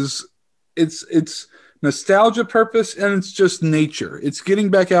 just because it's nostalgia purpose and it's just nature. It's getting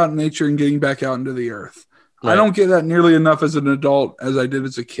back out in nature and getting back out into the earth. Right. I don't get that nearly enough as an adult as I did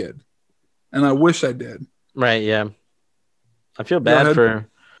as a kid, and I wish I did. Right? Yeah. I feel bad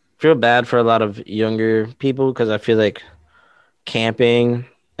for a lot of younger people because I feel like camping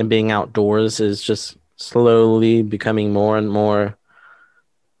and being outdoors is just slowly becoming more and more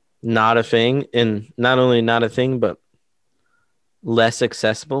not a thing, and not only not a thing, but less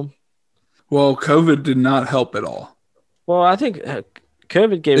accessible. Well, COVID did not help at all. Well, I think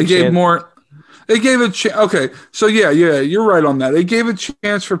COVID gave It gave a chance. Okay, so yeah, you're right on that. It gave a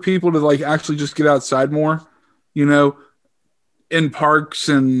chance for people to like actually just get outside more, you know, in parks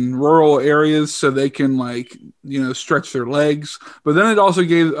and rural areas, so they can like, you know, stretch their legs. But then it also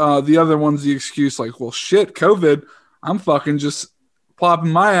gave the other ones the excuse, like, well, shit, COVID, I'm fucking just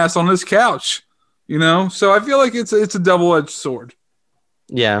plopping my ass on this couch, you know. So I feel like it's a double-edged sword.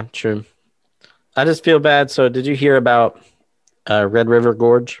 Yeah, true. I just feel bad. So, did you hear about Red River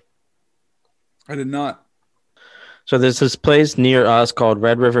Gorge? I did not. So there's this place near us called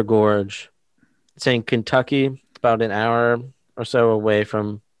Red River Gorge. It's in Kentucky, about an hour or so away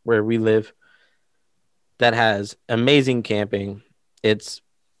from where we live. That has amazing camping. It's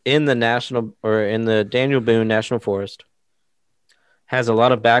in the Daniel Boone National Forest. Has a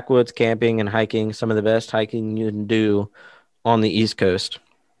lot of backwoods camping and hiking, some of the best hiking you can do on the East Coast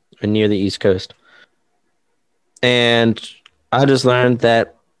or near the East Coast. And I just learned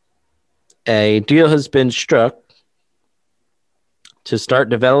that a deal has been struck to start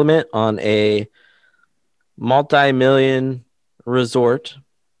development on a multi-million resort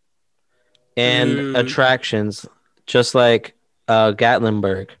and attractions, just like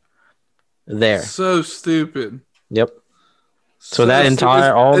Gatlinburg. There. So stupid. Yep. So that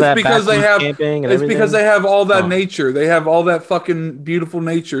entire all that because they have camping and it's everything? Because they have all that nature. They have all that fucking beautiful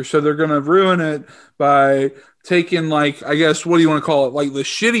nature. So they're gonna ruin it by taking, like, I guess, what do you want to call it? Like the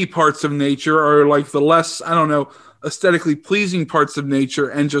shitty parts of nature, or like the less, I don't know, aesthetically pleasing parts of nature,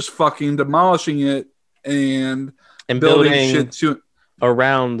 and just fucking demolishing it and building shit to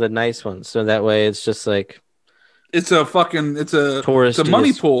around the nice ones. So that way it's just like it's a tourist. It's a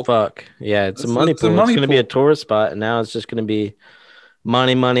money pool. Fuck. Yeah, it's a money pool. It's going to be a tourist spot, and now it's just going to be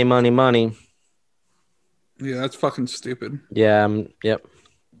money, money, money, money. Yeah, that's fucking stupid. Yeah, yep.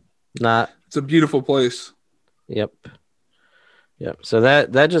 It's a beautiful place. Yep. So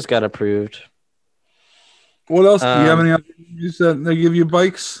that just got approved. What else? Do you have any other news that they give you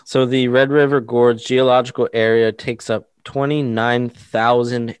bikes? So the Red River Gorge geological area takes up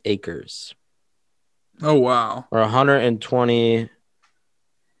 29,000 acres. Oh, wow. Or 120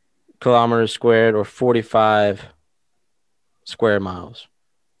 kilometers squared, or 45 square miles.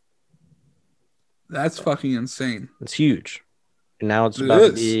 That's fucking insane. It's huge. And now it's about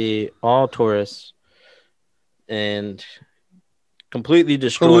to be all tourists and completely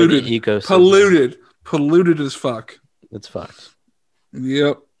destroy the ecosystem. Polluted as fuck. It's fucked.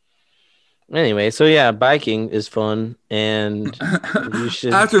 Yep. Anyway, so yeah, biking is fun, and you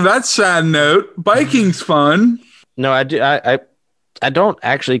should. After that sad note, biking's fun. No, I do. I don't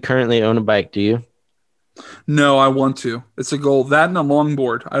actually currently own a bike. Do you? No, I want to. It's a goal. That and a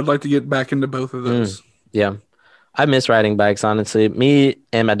longboard. I'd like to get back into both of those. Yeah, I miss riding bikes. Honestly, me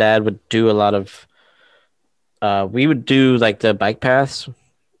and my dad would do a lot of. We would do like the bike paths,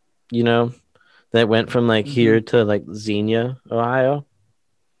 you know, that went from like here to like Xenia, Ohio.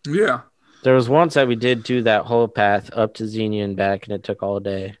 Yeah. There was once that we did do that whole path up to Xenia and back, and it took all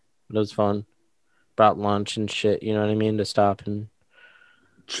day. But it was fun. Brought lunch and shit, you know what I mean, to stop and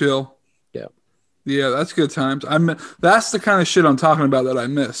chill. Yeah. Yeah, that's good times. That's the kind of shit I'm talking about that I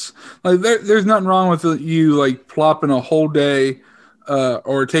miss. Like there's nothing wrong with you like plopping a whole day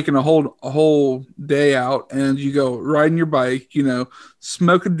or taking a whole day out, and you go riding your bike, you know,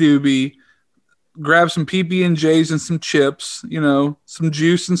 smoke a doobie, grab some PB&Js and some chips, you know, some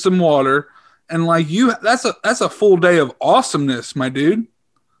juice and some water, and like that's a full day of awesomeness, my dude.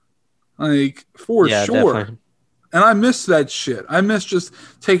 Like for sure. Definitely. And I miss that shit. I miss just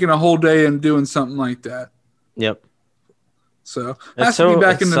taking a whole day and doing something like that. Yep. So has to be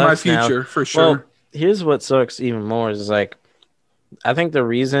back into my future now. For sure. Well, here's what sucks even more is like, I think the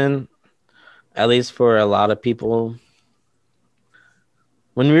reason, at least for a lot of people,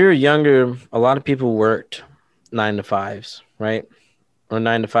 when we were younger, a lot of people worked 9-to-5s, right? Or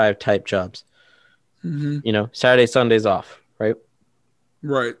 9-to-5 type jobs. Mm-hmm. You know, Saturday, Sundays off, right?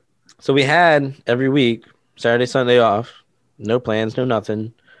 Right. So we had every week, Saturday, Sunday off, no plans, no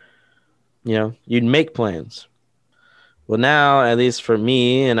nothing. You know, you'd make plans. Well, now, at least for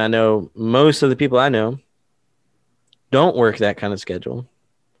me, and I know most of the people I know, don't work that kind of schedule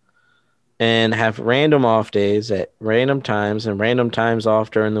and have random off days at random times and random times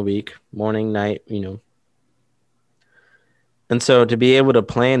off during the week, morning, night, And so to be able to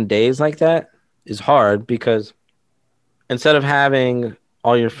plan days like that is hard because instead of having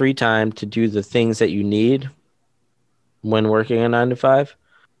all your free time to do the things that you need when working a 9 to 5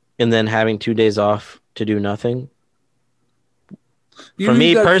 and then having 2 days off to do nothing. For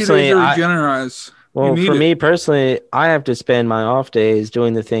me personally, me personally, I have to spend my off days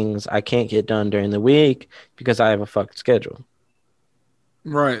doing the things I can't get done during the week because I have a fucked schedule.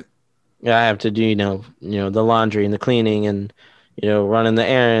 Right. Yeah, I have to do, the laundry and the cleaning and, running the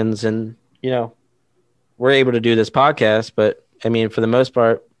errands and, we're able to do this podcast, but I mean, for the most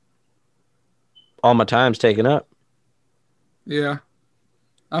part, all my time's taken up. Yeah,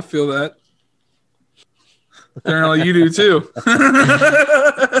 I feel that. Apparently you do too.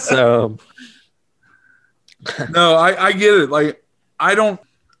 So no, I get it. Like I don't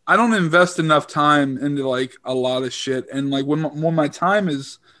invest enough time into like a lot of shit, and like when my time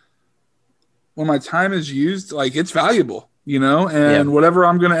is used, like it's valuable, and whatever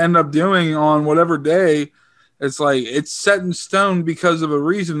I'm gonna end up doing on whatever day, it's like it's set in stone because of a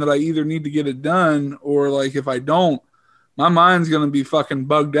reason that I either need to get it done or like if I don't, my mind's gonna be fucking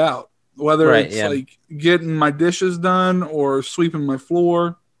bugged out. Whether it's like getting my dishes done or sweeping my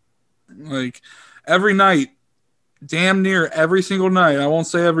floor, like every night, damn near every single night. I won't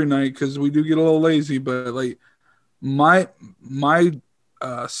say every night because we do get a little lazy, but like my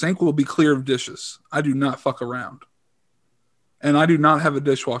sink will be clear of dishes. I do not fuck around, and I do not have a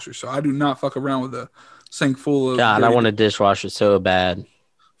dishwasher, so I do not fuck around with a sink full of. God, I want a dishwasher so bad.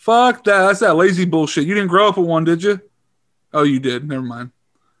 Fuck that! That's that lazy bullshit. You didn't grow up with one, did you? Oh, you did. Never mind.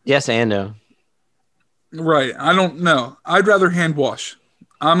 Yes and no. Right. I don't know. I'd rather hand wash.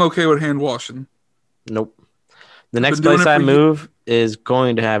 I'm okay with hand washing. Nope. The next place I move is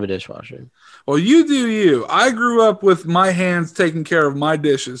going to have a dishwasher. Well, you do you. I grew up with my hands taking care of my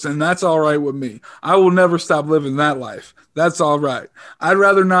dishes, and that's all right with me. I will never stop living that life. That's all right. I'd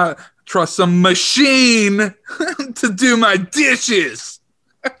rather not trust some machine to do my dishes.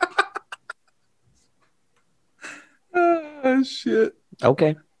 Oh, shit.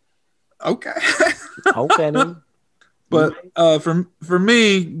 Okay. Okay. Okay, then. But for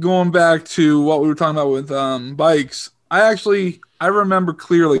me, going back to what we were talking about with bikes, I remember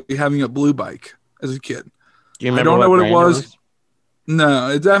clearly having a blue bike as a kid. Do you remember I don't know what it was? No,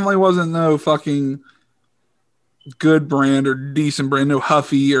 it definitely wasn't no fucking good brand or decent brand, no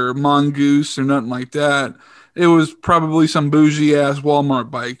Huffy or Mongoose or nothing like that. It was probably some bougie ass Walmart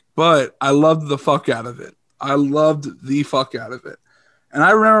bike, but I loved the fuck out of it. And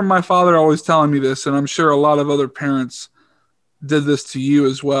I remember my father always telling me this, and I'm sure a lot of other parents did this to you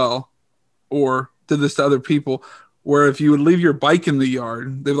as well, or did this to other people, where if you would leave your bike in the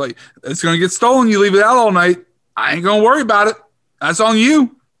yard, they're like, it's going to get stolen. You leave it out all night. I ain't going to worry about it. That's on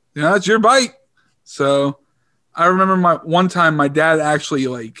you. It's your bike. So I remember one time my dad actually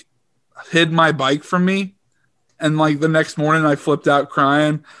like hid my bike from me. And like the next morning I flipped out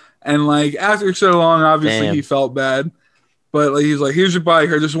crying. And like after so long, obviously he felt bad. But like, he's like, here's your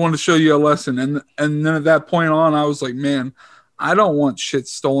bike. I just wanted to show you a lesson. And then at that point on, I was like, man, I don't want shit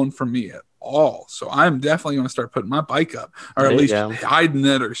stolen from me at all. So I'm definitely going to start putting my bike up, or at least hiding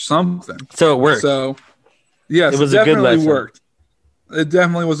it or something. So it worked. So yes, it definitely worked. It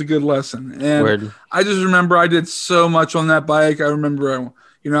definitely was a good lesson. And I just remember I did so much on that bike. I remember,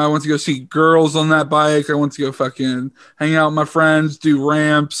 I went to go see girls on that bike. I went to go fucking hang out with my friends, do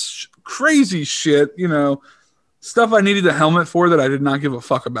ramps, crazy shit, stuff I needed a helmet for that I did not give a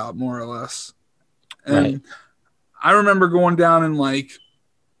fuck about, more or less. And I remember going down in like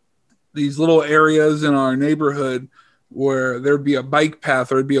these little areas in our neighborhood where there'd be a bike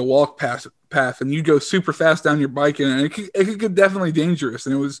path or it'd be a walk path, and you'd go super fast down your bike, and it could get definitely dangerous.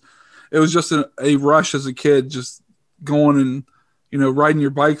 And it was just a rush as a kid, just going and riding your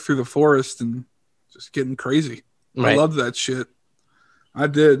bike through the forest and just getting crazy. I loved that shit. I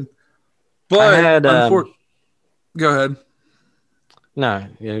did. But go ahead. No,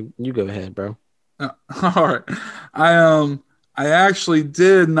 you go ahead, bro. All right. I actually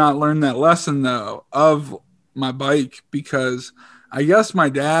did not learn that lesson though of my bike because I guess my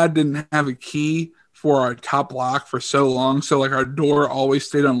dad didn't have a key for our top lock for so long. So like our door always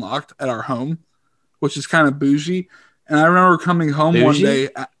stayed unlocked at our home, which is kind of bougie. And I remember coming home one day.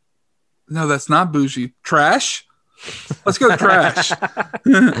 No, that's not bougie. Trash. Let's go trash.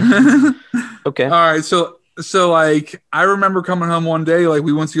 Okay. All right. So like I remember coming home one day, like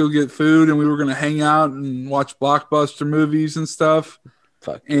we went to go get food and we were going to hang out and watch blockbuster movies and stuff.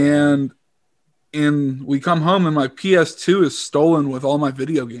 Fuck. And and we come home and my PS2 is stolen with all my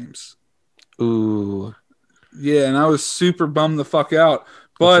video games. Ooh. Yeah, and I was super bummed the fuck out.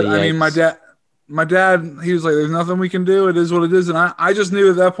 But I mean, my dad, he was like, "There's nothing we can do. It is what it is." And I just knew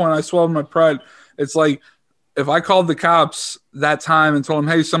at that point, I swallowed my pride. It's like, if I called the cops that time and told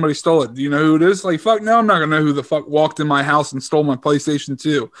them, "Hey, somebody stole it. Do you know who it is?" Like, fuck no, I'm not gonna know who the fuck walked in my house and stole my PlayStation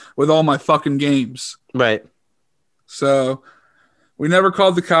 2 with all my fucking games. Right. So we never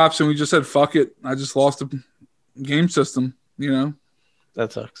called the cops, and we just said, "Fuck it." I just lost a game system. You know.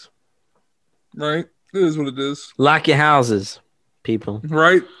 That sucks. Right. It is what it is. Lock your houses, people.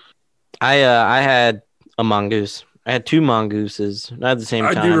 Right. I had a mongoose. I had 2 mongooses, not at the same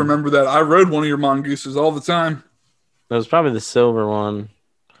time. I do remember that. I rode one of your mongooses all the time. It was probably the silver one.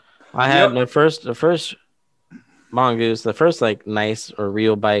 I had the first mongoose. The first like nice or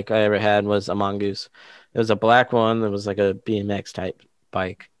real bike I ever had was a mongoose. It was a black one that was like a BMX type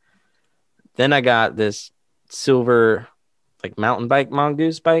bike. Then I got this silver like mountain bike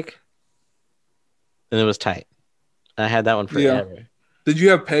mongoose bike, and it was tight. I had that one forever. Yeah. Did you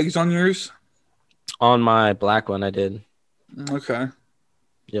have pegs on yours? On my black one, I did. Okay.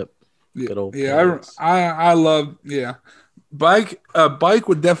 Yep. Good old. Yeah, I love. Yeah, bike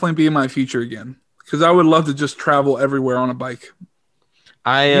would definitely be in my future again because I would love to just travel everywhere on a bike.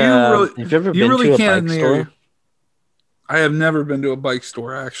 Have you ever been to a bike store? I have never been to a bike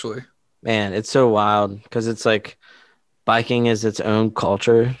store actually. Man, it's so wild because it's like biking is its own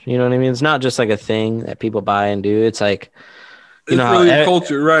culture. You know what I mean? It's not just like a thing that people buy and do. It's like it's really a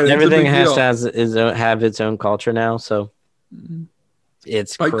culture, right? Everything has to have its own culture now. So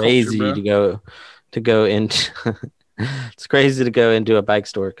it's bike crazy culture, to go into. It's crazy to go into a bike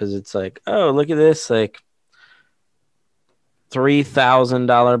store because it's like, oh, look at this like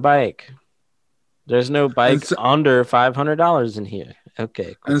 $3,000 bike. There's no bike under $500 in here.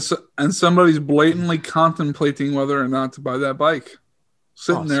 Okay, cool. And somebody's blatantly contemplating whether or not to buy that bike,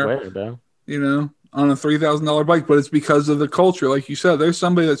 sitting there, swear, bro. You know, on a $3,000 bike, but it's because of the culture, like you said. There's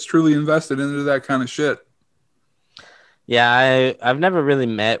somebody that's truly invested into that kind of shit. Yeah, I've never really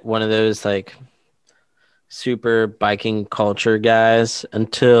met one of those like super biking culture guys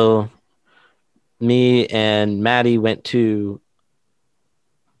until me and Maddie went to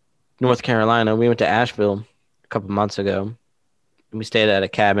North Carolina. We went to Asheville a couple months ago. We stayed at a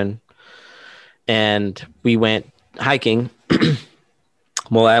cabin and we went hiking.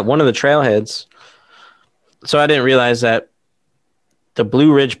 Well, at one of the trailheads. So I didn't realize that the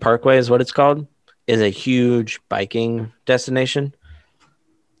Blue Ridge Parkway is what it's called, is a huge biking destination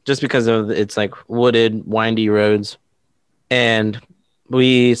just because of it's like wooded, windy roads. And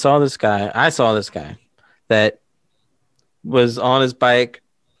I saw this guy that was on his bike.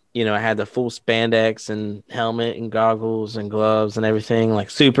 You know, I had the full spandex and helmet and goggles and gloves and everything, like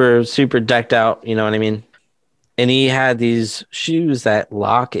super, super decked out. You know what I mean? And he had these shoes that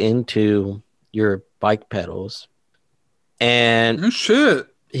lock into your bike pedals. And oh, shit.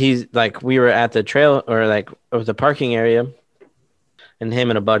 He's like, we were at the trail or like of the parking area, and him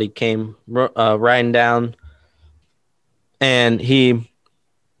and a buddy came riding down, and he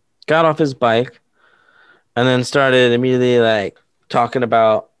got off his bike and then started immediately like talking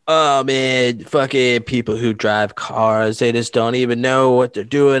about, oh man, fucking people who drive cars, they just don't even know what they're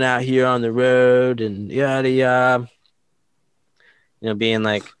doing out here on the road and yada yada. You know, being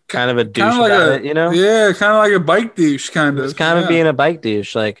like kind of a douche about it, you know? Yeah, kind of like a bike douche, kind of. It's kind of being a bike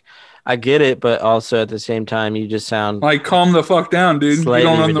douche. Like, I get it, but also at the same time, you just sound like calm the fuck down, dude. You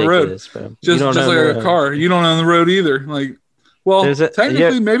don't own the road. Bro. Just like a car. You don't own the road either. Like, well,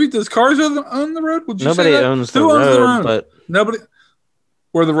 technically, maybe does cars own the road? Would you nobody say that? owns the road, but nobody.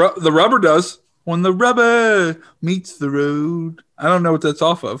 Where the rubber does. When the rubber meets the road. I don't know what that's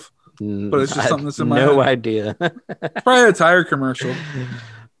off of, but it's just something that's in my head. No idea. Probably a tire commercial.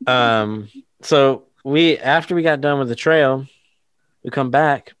 So after we got done with the trail, we come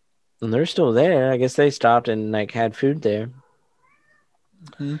back and they're still there. I guess they stopped and like had food there.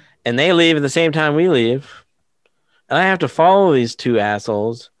 Mm-hmm. And they leave at the same time we leave. And I have to follow these two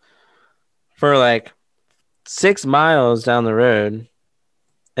assholes for like 6 miles down the road.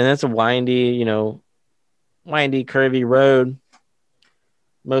 And that's a windy, curvy road,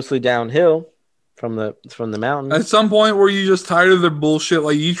 mostly downhill from the mountain. At some point, were you just tired of their bullshit?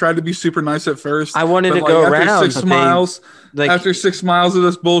 Like, you tried to be super nice at first. I wanted to go around. After 6 miles of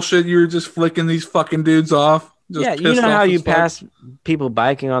this bullshit, you were just flicking these fucking dudes off. Yeah, you know how you pass people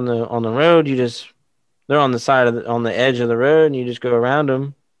biking on the road. They're on the edge of the road, and you just go around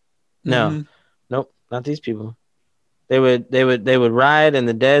them. No, nope, not these people. They would ride in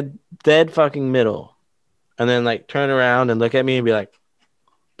the dead fucking middle, and then like turn around and look at me and be like,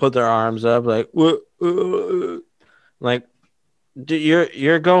 put their arms up like, like,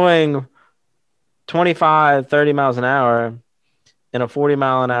 you're going 25, 30 miles an hour in a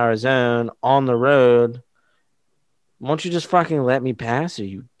 40-mile-an-hour zone on the road. Won't you just fucking let me pass,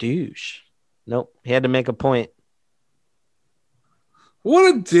 you douche? Nope. He had to make a point.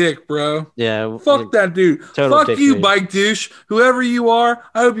 What a dick, bro. Yeah. Fuck that dude. Fuck you, bike douche. Whoever you are,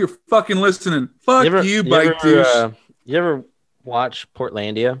 I hope you're fucking listening. Fuck you, bike douche. You ever watch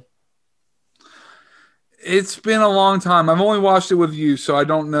Portlandia? It's been a long time. I've only watched it with you, so I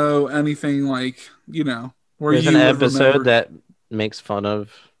don't know anything like, where there's an episode that makes fun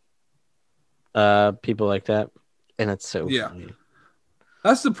of people like that, and it's so funny.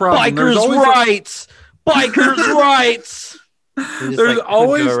 That's the problem. Bikers' rights. Bikers' rights. There's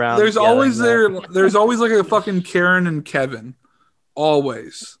always like a fucking Karen and Kevin.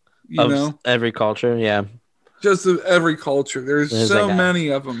 Always. You know? Every culture, yeah. Just of every culture. There's so many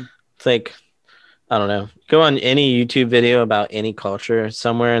of them. It's like, I don't know. Go on any YouTube video about any culture.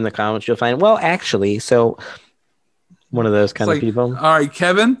 Somewhere in the comments you'll find, well, actually, so one of those kind of people. All right,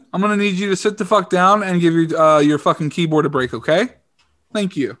 Kevin, I'm going to need you to sit the fuck down and give your fucking keyboard a break, okay?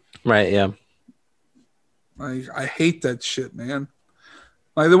 Thank you. Right, yeah. I hate that shit, man.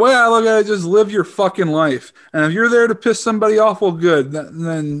 Like, the way I look at it, just live your fucking life. And if you're there to piss somebody off, well, good.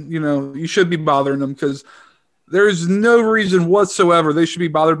 Then you should be bothering them, because there's no reason whatsoever they should be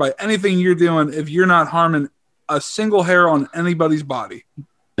bothered by anything you're doing if you're not harming a single hair on anybody's body.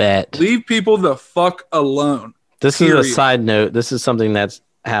 Bet. Leave people the fuck alone. This is a side note. This is something that's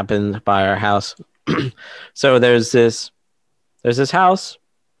happened by our house. So there's this house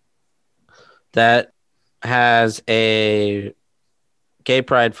that has a gay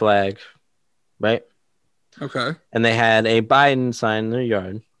pride flag, right? Okay. And they had a Biden sign in their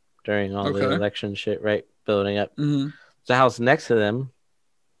yard during all the election shit, right? Building up. Mm-hmm. The house next to them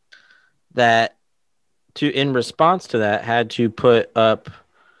that in response to that had to put up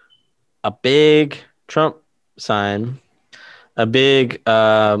a big Trump sign, a big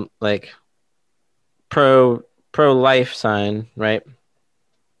like pro-life sign, right?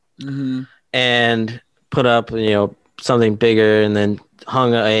 Mm-hmm. And put up, something bigger, and then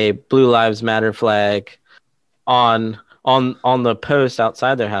hung a Blue Lives Matter flag on the post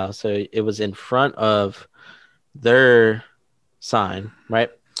outside their house. So it was in front of their sign, right?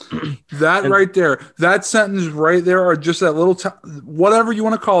 Right there, that sentence right there, or just that little whatever you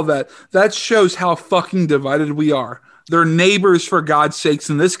want to call that shows how fucking divided we are. They're neighbors, for God's sakes,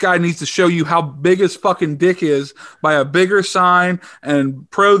 and this guy needs to show you how big his fucking dick is by a bigger sign and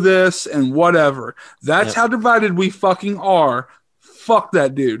pro this and whatever. That's how divided we fucking are. Fuck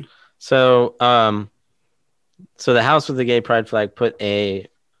that dude. So so the house with the gay pride flag put a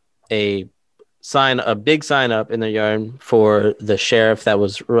big sign up in their yard for the sheriff that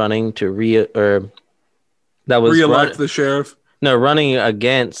was running to reelect the sheriff. No, running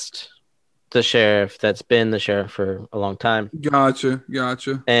against the sheriff that's been the sheriff for a long time. Gotcha.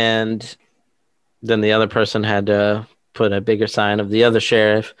 And then the other person had to put a bigger sign of the other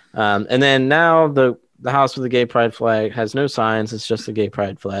sheriff. And then now the house with the gay pride flag has no signs. It's just the gay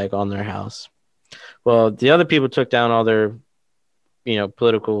pride flag on their house. Well, the other people took down all their,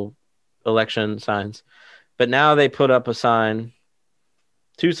 political election signs. But now they put up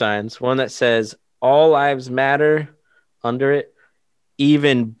two signs, one that says all lives matter under it,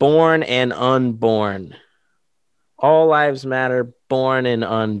 even born and unborn. All lives matter, born and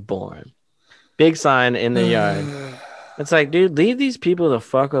unborn. Big sign in the yard. It's like, dude, leave these people the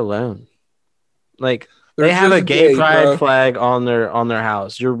fuck alone. Like, they have a gay pride flag on their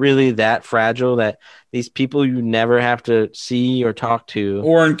house. You're really that fragile that these people you never have to see or talk to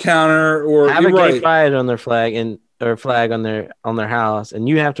or encounter or have a gay pride on their flag or flag on their house, and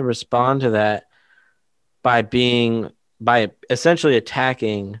you have to respond to that by essentially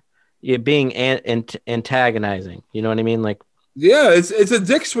attacking, being antagonizing. You know what I mean? Like, yeah, it's a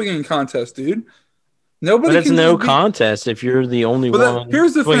dick swinging contest, dude. Nobody. But it's no contest if you're the only one.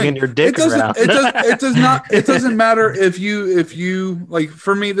 Here's the swinging thing: your dick around. It does not. It doesn't matter if you like.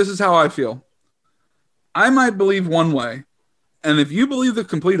 For me, this is how I feel. I might believe one way, and if you believe the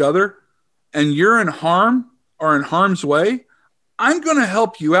complete other, and you're in harm or in harm's way, I'm going to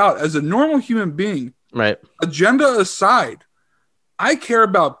help you out as a normal human being. Right. Agenda aside, I care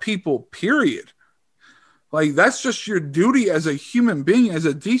about people, period. Like, that's just your duty as a human being, as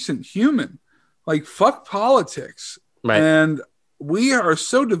a decent human. Like, fuck politics. Right. And we are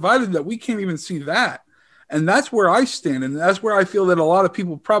so divided that we can't even see that. And that's where I stand. And that's where I feel that a lot of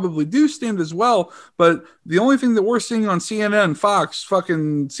people probably do stand as well. But the only thing that we're seeing on CNN, Fox,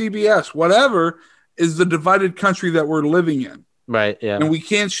 fucking CBS, whatever, is the divided country that we're living in. Right. Yeah. And we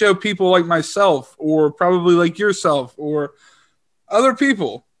can't show people like myself or probably like yourself or other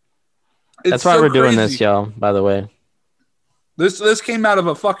people. That's why we're doing this, y'all, by the way. This came out of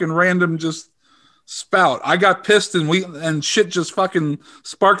a fucking random just spout. I got pissed and shit just fucking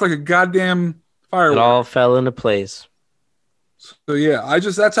sparked like a goddamn firework. It all fell into place. So yeah,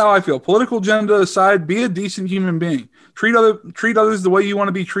 that's how I feel. Political agenda aside, be a decent human being. Treat others the way you want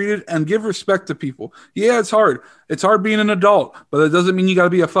to be treated and give respect to people. Yeah, it's hard. It's hard being an adult, but it doesn't mean you got to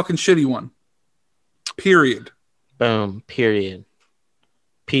be a fucking shitty one. Period. Boom. Period.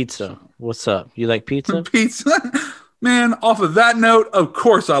 Pizza. What's up? You like pizza? Pizza? Man, off of that note, of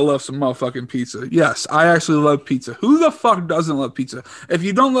course I love some motherfucking pizza. Yes, I actually love pizza. Who the fuck doesn't love pizza? If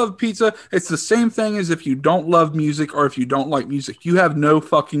you don't love pizza, it's the same thing as if you don't love music or if you don't like music. You have no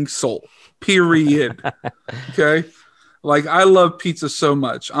fucking soul. Period. Okay? Like, I love pizza so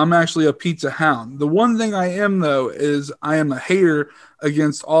much. I'm actually a pizza hound. The one thing I am, though, is I am a hater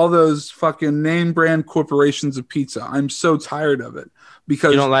against all those fucking name brand corporations of pizza. I'm so tired of it.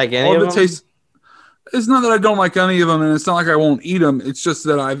 Because you don't like any of them? It's not that I don't like any of them, and it's not like I won't eat them. It's just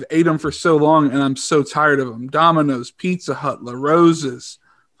that I've ate them for so long, and I'm so tired of them. Domino's, Pizza Hut, La Rosa's,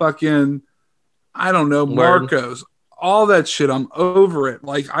 fucking, I don't know, Marco's, all that shit. I'm over it.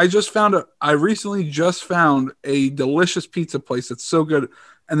 Like, I recently just found a delicious pizza place that's so good,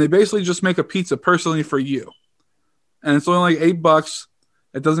 and they basically just make a pizza personally for you, and it's only like $8.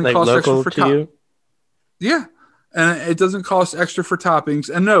 It doesn't like cost extra for you. Yeah. And it doesn't cost extra for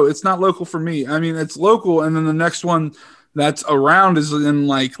toppings. And no, it's not local for me. I mean, it's local. And then the next one that's around is in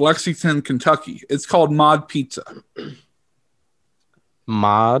like Lexington, Kentucky. It's called Mod Pizza.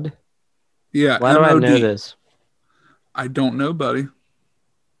 Mod? Yeah. Why do I know this? I don't know, buddy.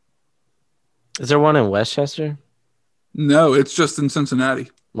 Is there one in Westchester? No, it's just in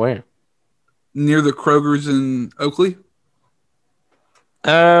Cincinnati. Where? Near the Kroger's in Oakley.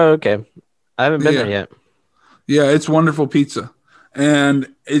 Oh, okay. I haven't been there yet. Yeah, it's wonderful pizza. And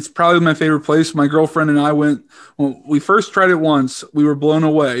it's probably my favorite place. My girlfriend and I went, when we first tried it once, we were blown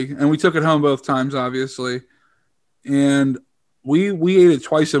away. And we took it home both times, obviously. And we ate it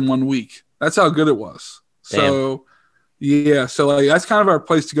twice in 1 week. That's how good it was. Damn. So, yeah. So, like, that's kind of our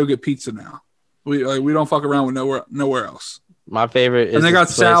place to go get pizza now. We don't fuck around with nowhere else. My favorite is, and they got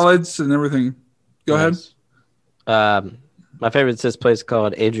salads and everything. Go ahead. My favorite is this place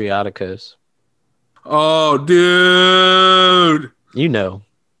called Adriatico's. Oh, dude. You know.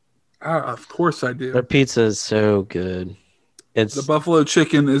 Of course I do. Their pizza is so good. The buffalo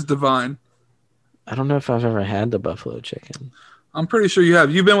chicken is divine. I don't know if I've ever had the buffalo chicken. I'm pretty sure you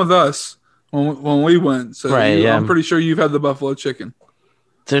have. You've been with us when we went. So right, yeah. I'm pretty sure you've had the buffalo chicken.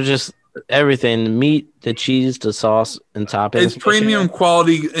 They're just everything. The meat, the cheese, the sauce, and toppings. It's premium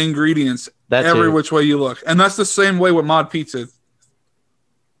quality ingredients which way you look. And that's the same way with Mod Pizza.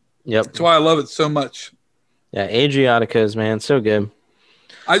 Yep. That's why I love it so much. Yeah, Adriatico's, man, so good.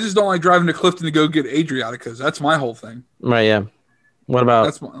 I just don't like driving to Clifton to go get Adriatico's. That's my whole thing. Right, yeah. What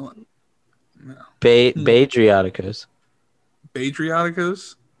about Badriatico's?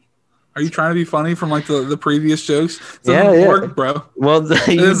 Badriatico's? Are you trying to be funny from like the previous jokes? Doesn't work, bro. Well,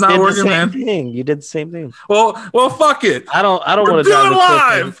 it's not working, man. You did the same thing. Well, fuck it. I don't want to drive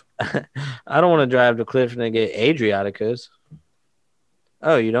live. I don't want to drive to Clifton and get Adriatico's.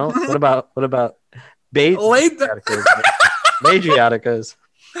 Oh, you don't? What about Badriatico's?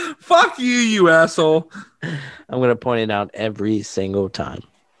 Fuck you asshole. I'm gonna point it out every single time.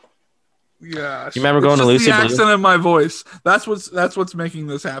 Yeah. You remember going to Lucy Blue? The accent in my voice. That's what's making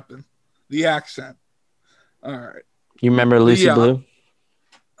this happen. The accent. All right. You remember Lucy Blue?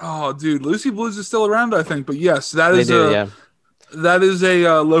 Oh, dude, Lucy Blue's is still around, I think. But yes, that is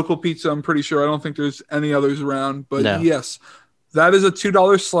a local pizza. I'm pretty sure. I don't think there's any others around. But yes, that is a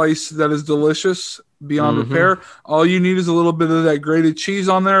 $2 slice. That is delicious beyond repair. All you need is a little bit of that grated cheese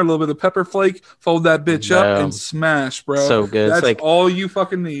on there, a little bit of pepper flake. Fold that bitch up and smash, bro. So good. That's like all you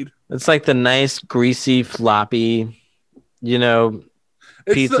fucking need. It's like the nice, greasy, floppy,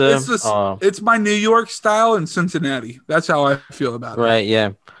 pizza. It's my New York style in Cincinnati. That's how I feel about it. Right,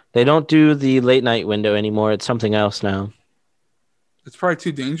 yeah. They don't do the late night window anymore. It's something else now. It's probably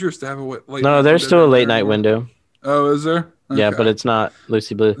too dangerous to have a late night. No, there's still a late night window. Oh, is there? Okay. Yeah, but it's not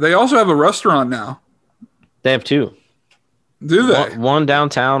Lucy Blue. They also have a restaurant now. They have two. Do they? One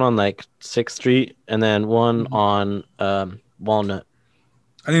downtown on like 6th Street and then one on Walnut.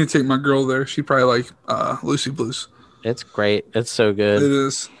 I need to take my girl there. She probably like Lucy Blues. It's great. It's so good. It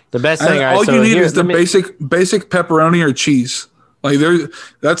is. The best thing. All you need is the basic pepperoni or cheese. Like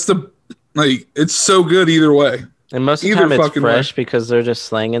it's so good either way. And most of the time it's fresh because they're just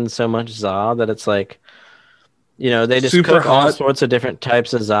slanging so much za that it's like, They just super cook all hot. sorts of different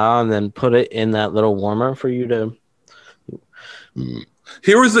types of za and then put it in that little warmer for you to.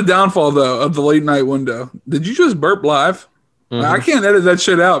 Here was the downfall, though, of the late night window. Did you just burp live? Mm-hmm. I can't edit that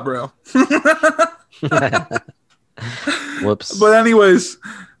shit out, bro. Whoops. But anyways,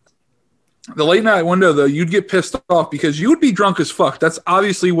 the late night window, though, you'd get pissed off because you would be drunk as fuck. That's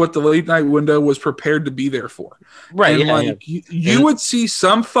obviously what the late night window was prepared to be there for. Right. And you would see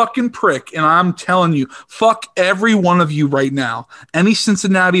some fucking prick, and I'm telling you, fuck every one of you right now. Any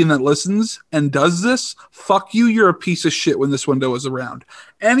Cincinnatian that listens and does this, fuck you, you're a piece of shit when this window is around.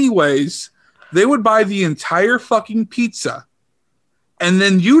 Anyways, they would buy the entire fucking pizza. And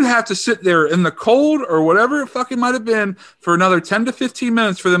then you'd have to sit there in the cold or whatever it fucking might have been for another 10 to 15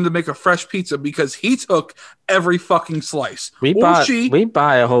 minutes for them to make a fresh pizza because he took every fucking slice. We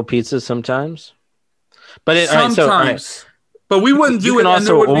buy a whole pizza sometimes. But sometimes. But we wouldn't do it. You can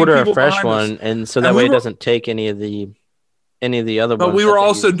also order a fresh one, and so that way it doesn't take any of the other ones. But we were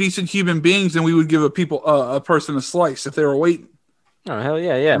also decent human beings, and we would give a person a slice if they were waiting. Oh, hell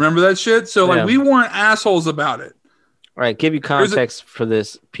yeah. Remember that shit? So we weren't assholes about it. All right, give you context for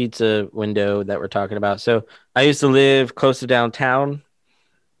this pizza window that we're talking about. So I used to live close to downtown,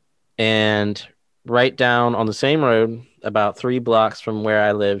 and right down on the same road, about 3 blocks from where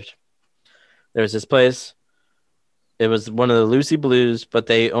I lived, there was this place. It was one of the Lucy Blues, but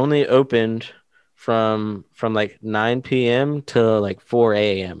they only opened from like 9 p.m. to like 4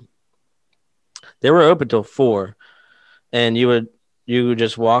 a.m. They were open till 4, and you would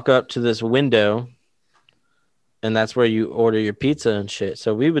just walk up to this window. And that's where you order your pizza and shit.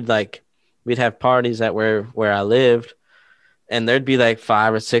 So we'd have parties at where I lived, and there'd be like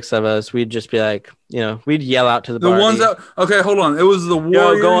 5 or 6 of us. We'd just be like, we'd yell out to the ones that. Okay, hold on. It was the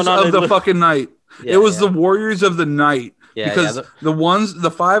warriors of the fucking night. Yeah, it was the warriors of the night. Yeah, because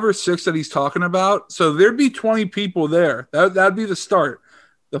the 5 or 6 that he's talking about. So there'd be 20 people there. That'd be the start.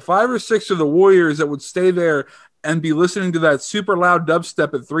 The 5 or 6 of the warriors that would stay there and be listening to that super loud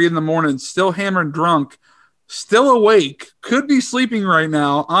dubstep at 3 a.m, still hammered drunk. Still awake, could be sleeping right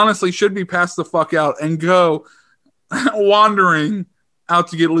now, honestly should be passed the fuck out and go wandering out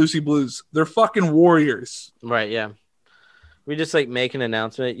to get Lucy Blues. They're fucking warriors. Right, yeah. We just make an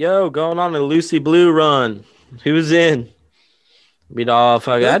announcement. Yo, going on a Lucy Blue run. Who's in? We'd all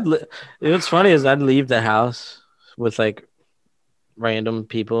fuck. What's funny is I'd leave the house with random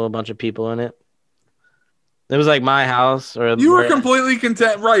people, a bunch of people in it. It was like my house, or you were completely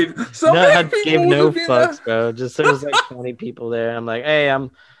content, right? I gave no fucks, bro. Just there was 20 people there. I'm like, hey,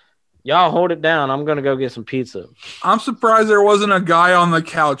 y'all hold it down. I'm gonna go get some pizza. I'm surprised there wasn't a guy on the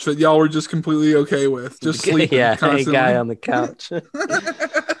couch that y'all were just completely okay with, just sleeping. Yeah, constantly. A guy on the couch.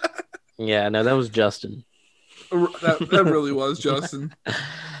 Yeah, no, that was Justin. That really was Justin.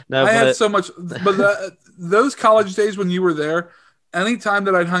 Had so much, but those college days when you were there. Anytime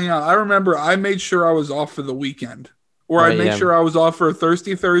that I'd hung out, I remember I made sure I was off for the weekend, or I'd make sure I was off for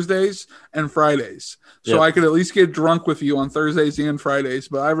Thursdays and Fridays, so I could at least get drunk with you on Thursdays and Fridays.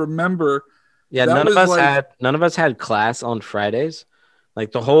 But I remember, none of us had class on Fridays,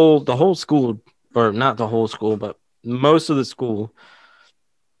 like the whole school, or not the whole school, but most of the school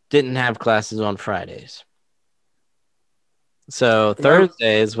didn't have classes on Fridays. So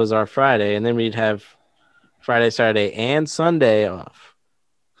Thursdays was our Friday, and then we'd have Friday, Saturday, and Sunday off.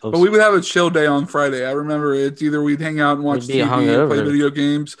 But we would have a chill day on Friday. I remember it's either we'd hang out and watch TV and play video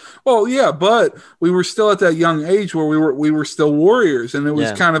games. Well, yeah, but we were still at that young age where we were still warriors, and it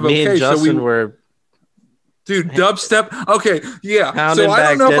was kind of okay. Me and Justin were. Dude, dubstep. Okay, yeah. So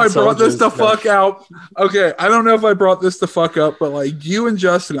I don't know if I brought this the fuck out. Okay, I don't know if I brought this the fuck up, but you and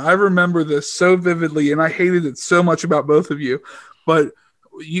Justin, I remember this so vividly, and I hated it so much about both of you. But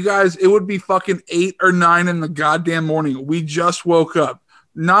you guys, it would be fucking 8 or 9 in the goddamn morning. We just woke up.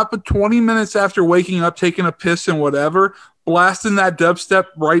 Not but 20 minutes after waking up, taking a piss and whatever, blasting that dubstep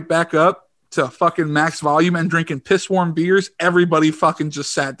right back up to fucking max volume and drinking piss warm beers. Everybody fucking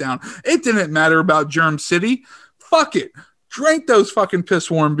just sat down. It didn't matter about Germ City. Fuck it. Drank those fucking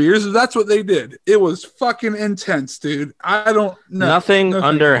piss warm beers. That's what they did. It was fucking intense, dude. I don't know. Nothing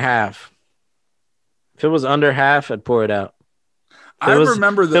under half. If it was under half, I'd pour it out.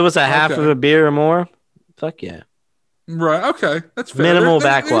 Remember that. If it was a half of a beer or more, fuck yeah. Right. Okay. That's fair. Minimal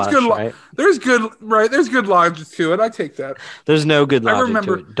backwash, right? There's good logic to it. I take that. There's no good logic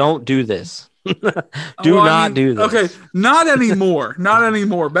to it. Don't do this. Do not do this. Okay. Not anymore. Not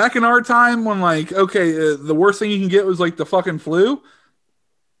anymore. Back in our time when the worst thing you can get was the fucking flu.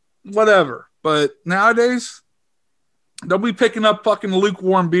 Whatever. But nowadays, don't be picking up fucking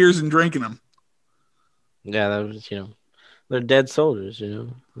lukewarm beers and drinking them. Yeah, that was, they're dead soldiers,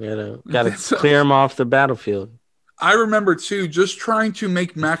 gotta clear them off the battlefield. I remember too, just trying to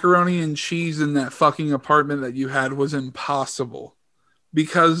make macaroni and cheese in that fucking apartment that you had was impossible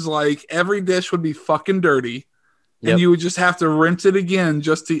because like every dish would be fucking dirty and you would just have to rinse it again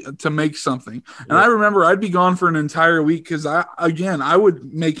just to make something. And I remember I'd be gone for an entire week because I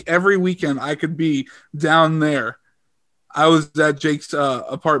would make every weekend I could be down there. I was at Jake's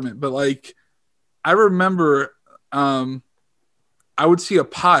apartment, but like I remember I would see a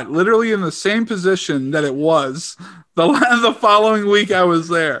pot literally in the same position that it was the following week I was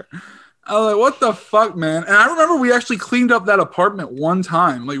there. I was like, what the fuck, man? And I remember we actually cleaned up that apartment one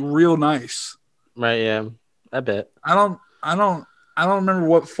time, like real nice. Right, yeah. I bet. I don't remember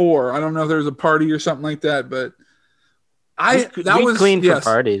what for. I don't know if there was a party or something like that, but we cleaned for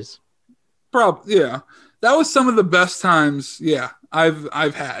parties. Probably, yeah. That was some of the best times, yeah,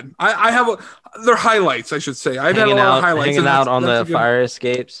 I've had. I have they're highlights, I should say. I've had a lot of highlights. Hanging out on the fire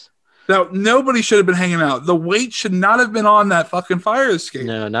escapes. Now, nobody should have been hanging out. The weight should not have been on that fucking fire escape.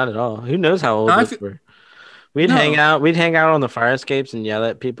 No, not at all. Who knows how old we were? We'd hang out on the fire escapes and yell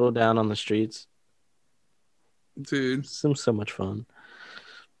at people down on the streets. Dude, so much fun.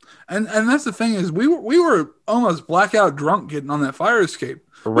 And that's the thing is we were almost blackout drunk getting on that fire escape.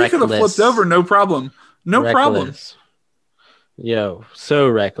 We could have flipped over, no problem. No problem. Yo, so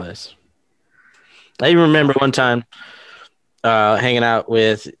reckless. I even remember one time hanging out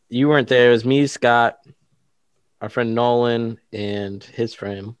with, you weren't there, it was me, Scott, our friend Nolan, and his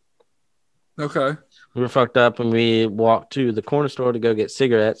friend. Okay. We were fucked up and we walked to the corner store to go get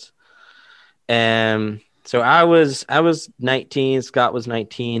cigarettes. And so I was 19, Scott was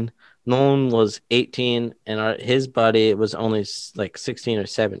 19, Nolan was 18, and his buddy was only like 16 or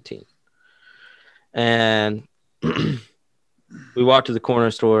 17. And we walked to the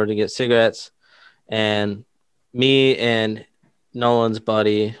corner store to get cigarettes, and me and Nolan's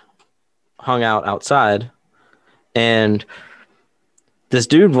buddy hung out outside, and this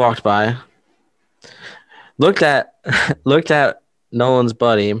dude walked by, looked at Nolan's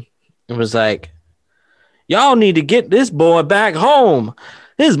buddy and was like, y'all need to get this boy back home.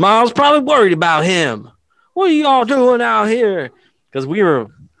 His mom's probably worried about him. What are y'all doing out here? Because we were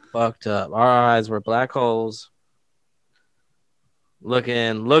fucked up. Our eyes were black holes.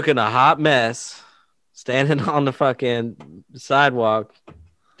 Looking a hot mess. Standing on the fucking sidewalk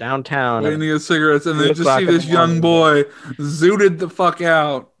downtown. Waiting to get cigarettes, and then just see this young boy zooted the fuck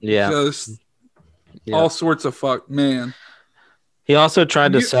out. Yeah. Just all sorts of fuck, man. He also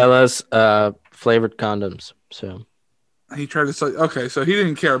tried to sell us flavored condoms. So he tried to sell. Okay, so he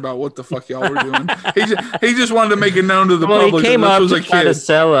didn't care about what the fuck y'all were doing. he just wanted to make it known to the public. He came up to try to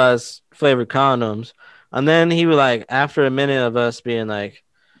sell us flavored condoms, and then he was like, after a minute of us being like,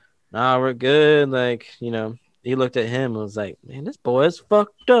 "Nah, we're good," like, you know, he looked at him and was like, "Man, this boy is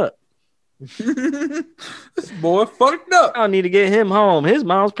fucked up. This boy fucked up. I need to get him home. His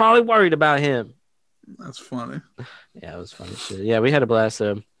mom's probably worried about him." That's funny. Yeah, it was funny shit. Yeah, we had a blast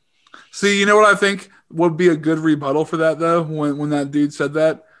though. See, you know what I think would be a good rebuttal for that though? When that dude said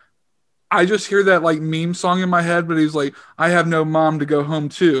that, I just hear that like meme song in my head, but he's like, "I have no mom to go home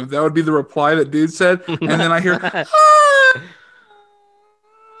to." That would be the reply that dude said, and then I hear,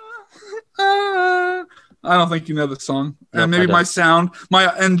 I don't think you know the song, and maybe my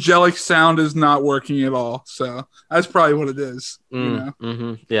angelic sound is not working at all. So that's probably what it is. You know?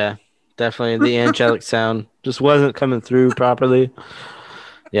 Mm-hmm. Yeah, definitely the angelic sound just wasn't coming through properly.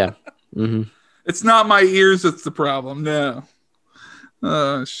 Yeah. Mm-hmm. It's not my ears that's the problem. No.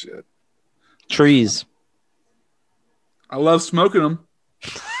 Oh, shit. Trees. I love smoking them.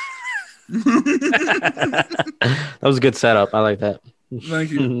 That was a good setup. I like that.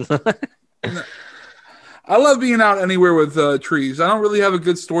 Thank you. I love being out anywhere with trees. I don't really have a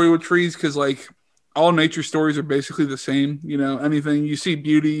good story with trees because, like, all nature stories are basically the same. You know, anything you see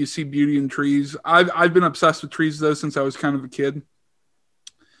beauty in trees. I've been obsessed with trees though since I was kind of a kid.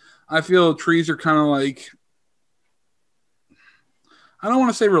 I feel trees are kind of like, I don't want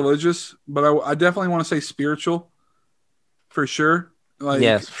to say religious, but I definitely want to say spiritual for sure. Like,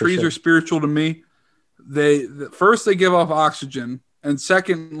 yes, trees are spiritual to me. First they give off oxygen, and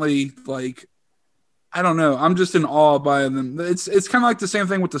secondly, like, I don't know, I'm just in awe by them. It's kind of like the same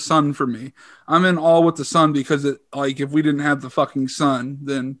thing with the sun for me. I'm in awe with the sun because if we didn't have the fucking sun,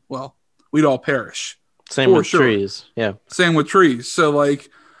 then, well, we'd all perish. Same with trees. Yeah. Same with trees. So like,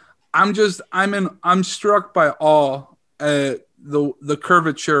 I'm struck by awe at the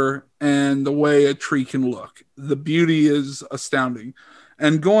curvature and the way a tree can look. The beauty is astounding.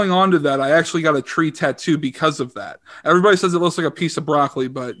 And going on to that, I actually got a tree tattoo because of that. Everybody says it looks like a piece of broccoli,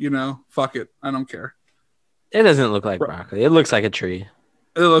 but, you know, fuck it. I don't care. It doesn't look like broccoli. It looks like a tree.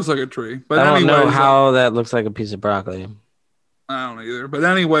 It looks like a tree. But I don't know anyways, how that looks like a piece of broccoli. I don't either. But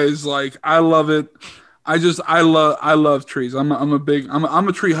anyways, like I love it. I love trees. I'm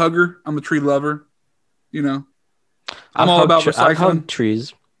a tree hugger. I'm a tree lover. You know, I'm all about recycling. I've hugged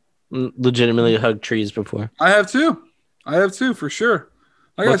trees. Legitimately hugged trees before. I have too for sure.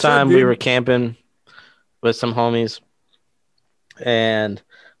 Like one time we were camping with some homies, and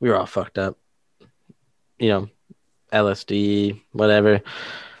we were all fucked up. You know, LSD, whatever.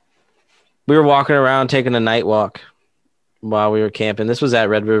 We were walking around taking a night walk while we were camping. This was at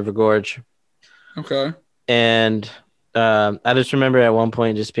Red River Gorge. Okay. And I just remember at one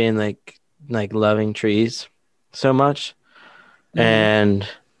point just being like loving trees so much, and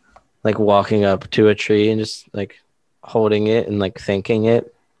like walking up to a tree and just like holding it and like thanking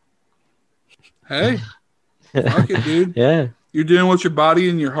it. Hey, fuck it, dude. Yeah. You're doing what your body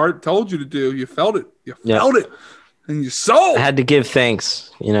and your heart told you to do. You felt it. You felt it. And you soul. I had to give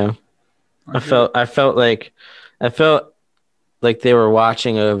thanks, you know. I felt like they were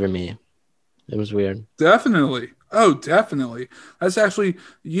watching over me. It was weird. Definitely. Oh, definitely. That's actually,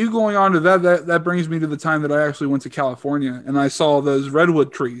 you going on to that brings me to the time that I actually went to California and I saw those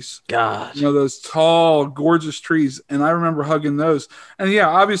redwood trees. God. You know, those tall, gorgeous trees. And I remember hugging those. And yeah,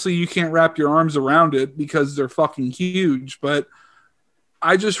 obviously you can't wrap your arms around it because they're fucking huge. But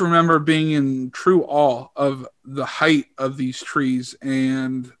I just remember being in true awe of the height of these trees.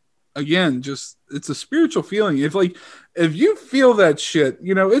 And again, just it's a spiritual feeling. If you feel that shit,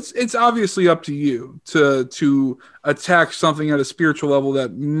 you know, it's obviously up to you to attack something at a spiritual level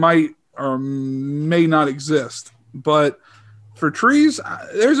that might or may not exist. But for trees,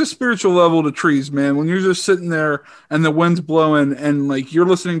 there's a spiritual level to trees, man. When you're just sitting there and the wind's blowing and like you're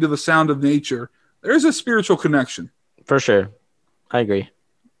listening to the sound of nature, there's a spiritual connection. For sure. I agree.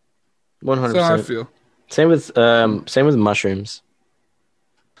 100%. That's how I feel. Same with mushrooms.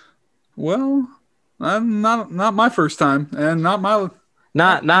 Well, not my first time, and not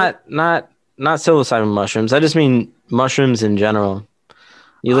psilocybin mushrooms. I just mean mushrooms in general.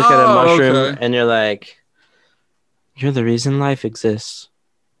 You look at a mushroom and you're like, you're the reason life exists.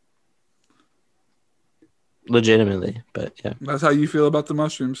 Legitimately, but yeah. That's how you feel about the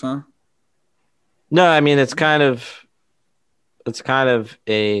mushrooms, huh? No, I mean it's kind of a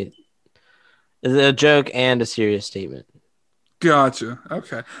joke and a serious statement. Gotcha.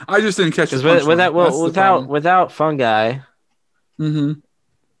 Okay, I just didn't catch it. Without fungi,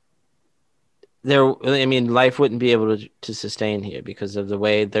 life wouldn't be able to sustain here because of the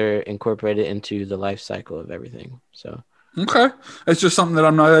way they're incorporated into the life cycle of everything. So okay, it's just something that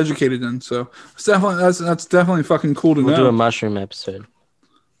I'm not educated in. So it's definitely that's definitely fucking cool to know. We'll do a mushroom episode.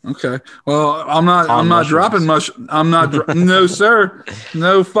 Okay. Well, I'm not dropping no, sir.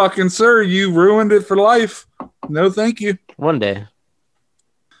 No fucking sir. You ruined it for life. No, thank you. One day.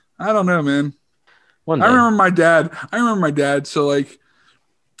 I don't know, man. One day. I remember my dad. So like,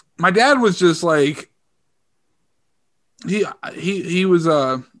 my dad was just like, he used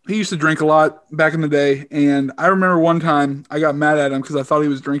to drink a lot back in the day. And I remember one time I got mad at him because I thought he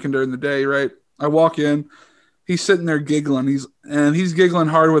was drinking during the day. Right. I walk in. He's sitting there giggling. He's giggling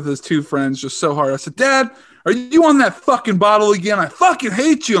hard with his two friends, just so hard. I said, Dad, are you on that fucking bottle again? I fucking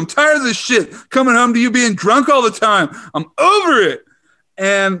hate you. I'm tired of this shit. Coming home to you being drunk all the time. I'm over it.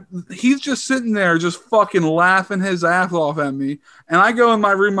 And he's just sitting there just fucking laughing his ass off at me. And I go in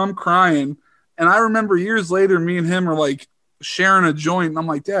my room, I'm crying. And I remember years later, me and him are like sharing a joint. And I'm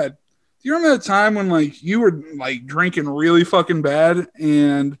like, Dad, do you remember the time when like you were like drinking really fucking bad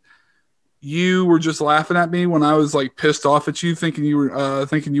and you were just laughing at me when I was like pissed off at you, thinking you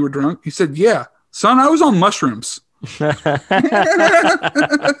were drunk? He said, yeah, son, I was on mushrooms.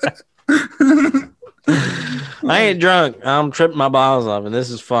 I ain't drunk. I'm tripping my balls off, and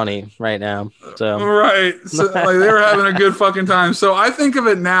this is funny right now. So right, so like they were having a good fucking time. So I think of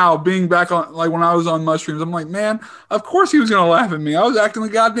it now, being back on like when I was on mushrooms. I'm like, man, of course he was gonna laugh at me. I was acting a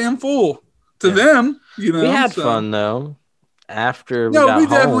goddamn fool to them. You know, we had fun though. After we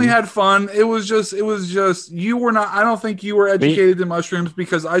definitely had fun. It was just you were not. I don't think you were educated in mushrooms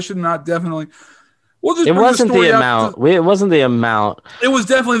because I should not definitely. It wasn't the amount. It wasn't the amount. It was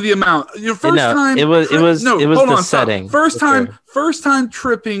definitely the amount. Your first time. It was the setting. First time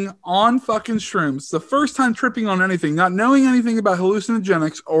tripping on fucking shrooms. The first time tripping on anything, not knowing anything about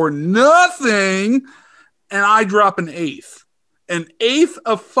hallucinogenics or nothing, and I drop an eighth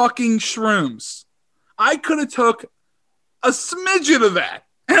of fucking shrooms. I could have took a smidgen of that,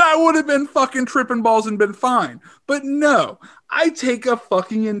 and I would have been fucking tripping balls and been fine. But no, I take a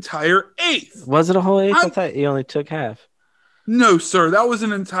fucking entire eighth. Was it a whole eighth? I thought you only took half. No, sir. That was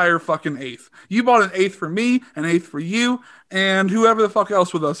an entire fucking eighth. You bought an eighth for me, an eighth for you, and whoever the fuck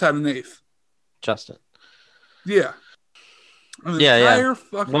else with us had an eighth. Justin. Yeah. Yeah.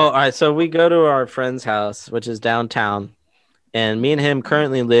 Well, all right. So we go to our friend's house, which is downtown. And me and him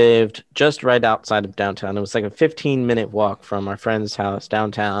currently lived just right outside of downtown. It was like a 15-minute walk from our friend's house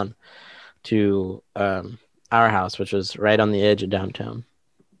downtown to our house, which was right on the edge of downtown.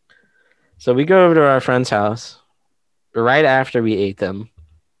 So we go over to our friend's house right after we ate them.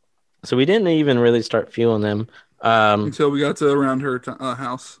 So we didn't even really start feeling them until we got to around her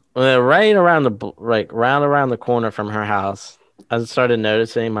house. Right around around the corner from her house, I started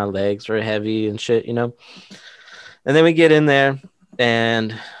noticing my legs were heavy and shit, you know. And then we get in there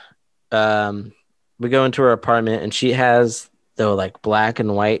and we go into her apartment, and she has the like black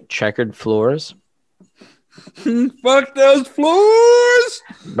and white checkered floors. Fuck those floors,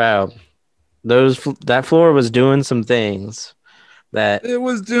 bro. That floor was doing some things that it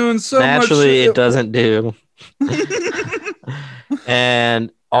was doing so naturally it doesn't do.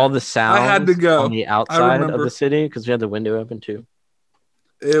 And all the sounds I had to go on the outside of the city, because we had the window open too.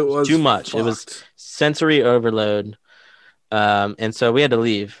 It was too much. Fucked. It was sensory overload. And so we had to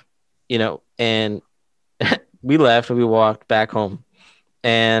leave, you know, and we left and we walked back home.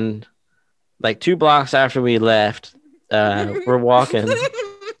 And like 2 blocks after we left, we're walking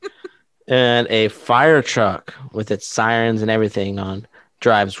and a fire truck with its sirens and everything on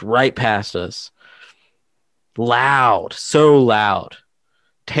drives right past us. Loud, so loud,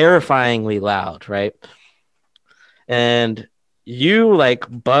 terrifyingly loud, right? And you like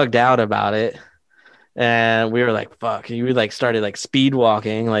bugged out about it, and we were like, fuck. You like started like speed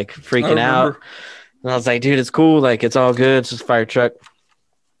walking, like freaking out. And I was like, dude, it's cool, like it's all good, it's just a fire truck.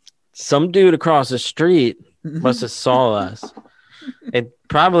 Some dude across the street must have saw us. It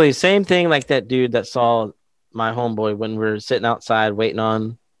probably same thing like that dude that saw my homeboy when we were sitting outside waiting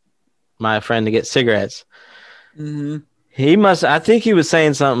on my friend to get cigarettes. Mm-hmm. I think he was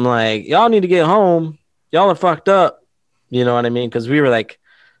saying something like, y'all need to get home, y'all are fucked up, you know what I mean? Because we were like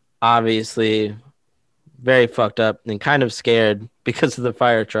obviously very fucked up and kind of scared because of the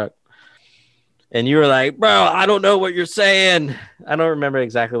fire truck. And you were like, bro, I don't know what you're saying. I don't remember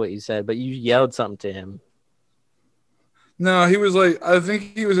exactly what you said, but you yelled something to him. No, he was like, I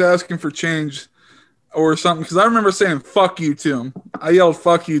think he was asking for change or something, because I remember saying fuck you to him. I yelled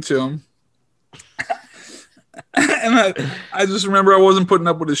fuck you to him. And I just remember I wasn't putting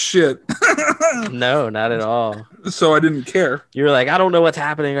up with his shit. No, not at all. So I didn't care. You were like, I don't know what's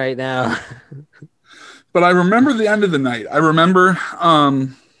happening right now. But I remember the end of the night. I remember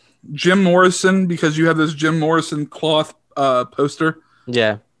Jim Morrison, because you have this Jim Morrison cloth poster.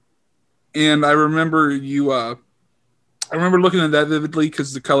 Yeah. And I remember I remember looking at that vividly,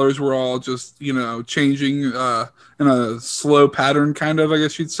 because the colors were all just, you know, changing in a slow pattern, kind of, I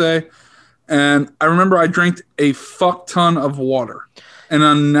guess you'd say. And I remember I drank a fuck ton of water, an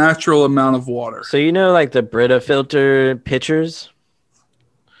unnatural amount of water. So, you know, like the Brita filter pitchers?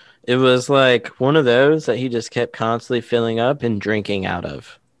 It was like one of those that he just kept constantly filling up and drinking out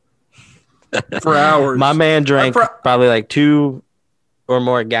of. For hours. My man drank probably like 2 or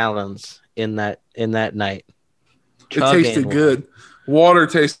more gallons in that night. It tasted good. Water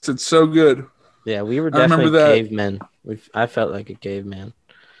tasted so good. Yeah, we were definitely cavemen. I felt like a caveman.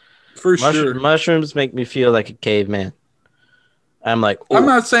 For sure. Mushrooms make me feel like a caveman. I'm like, I'm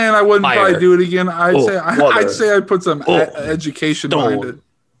not saying I wouldn't probably do it again. I'd say I'd put some education behind it.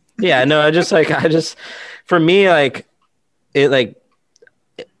 Yeah, no, for me, like, it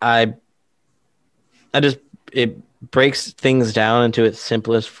breaks things down into its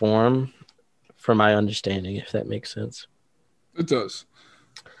simplest form for my understanding, if that makes sense. It does.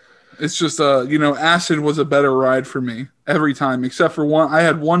 It's just, acid was a better ride for me every time, except for one. I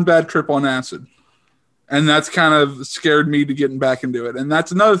had one bad trip on acid, and that's kind of scared me to getting back into it. And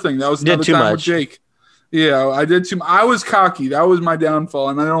that's another thing. That was another time with Jake. Yeah, I did too much. I was cocky. That was my downfall,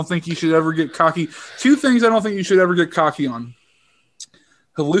 and I don't think you should ever get cocky. 2 things I don't think you should ever get cocky on: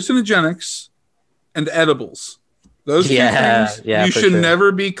 hallucinogenics and edibles. Those 2 things you should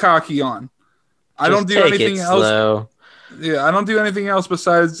never be cocky on. I don't do anything else. Slow. Yeah, I don't do anything else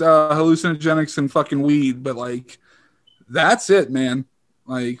besides hallucinogenics and fucking weed. But like, that's it, man.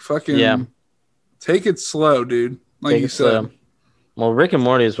 Like, fucking take it slow, dude. Like you said. Slow. Well, Rick and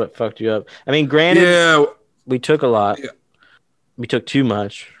Morty is what fucked you up. I mean, granted, we took a lot. Yeah. We took too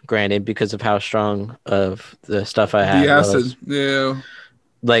much, granted, because of how strong of the stuff I had. The acid,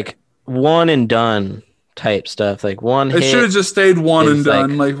 like one and done type stuff. Like one. It should have just stayed one and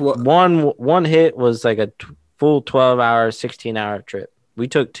done. Like what? One hit was like a full 12-hour, 16-hour trip. We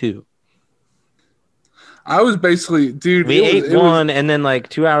took 2. I was basically, dude. We ate one, and then like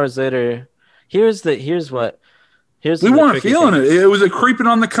 2 hours later, here's the we weren't feeling it. It was a creeping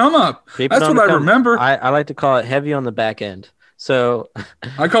on the come up. That's what I remember. I like to call it heavy on the back end. So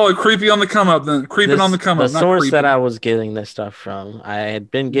I call it creepy on the come up. Then creeping on the come up. The source that I was getting this stuff from, I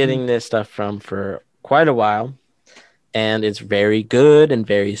had been getting this stuff from for quite a while, and it's very good and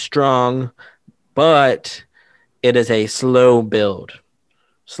very strong, but it is a slow build.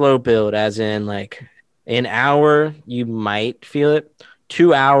 Slow build, as in like an hour you might feel it,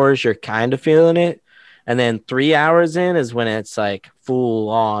 2 hours you're kind of feeling it, and then 3 hours in is when it's like full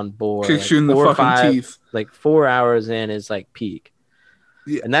on board. Kicks you in the fucking teeth. Like 4 hours in is like peak.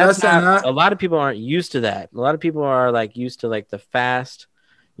 Yeah, and that's not, a lot of people aren't used to that. A lot of people are like used to like the fast,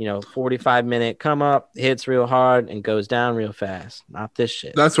 45-minute come up, hits real hard and goes down real fast. Not this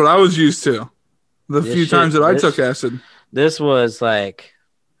shit. That's what I was used to. The few times that I took acid. This was like,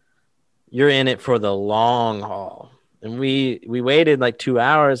 you're in it for the long haul. And we waited like 2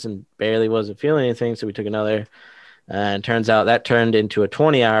 hours and barely wasn't feeling anything. So we took another, and turns out that turned into a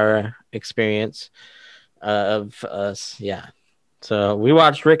 20-hour experience of us. Yeah. So we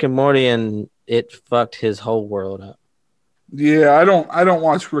watched Rick and Morty and it fucked his whole world up. Yeah, I don't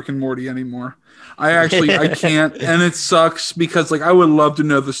watch Rick and Morty anymore. I can't, and it sucks because like I would love to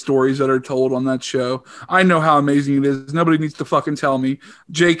know the stories that are told on that show. I know how amazing it is. Nobody needs to fucking tell me.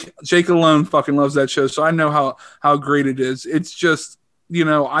 Jake alone fucking loves that show, so I know how great it is. It's just,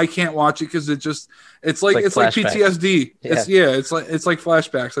 I can't watch it because it's like PTSD. Yeah. It's like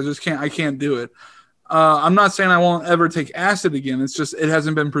flashbacks. I can't do it. I'm not saying I won't ever take acid again. It's just it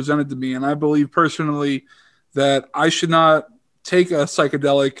hasn't been presented to me, and I believe personally that I should not take a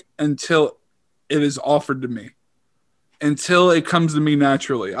psychedelic until it is offered to me, until it comes to me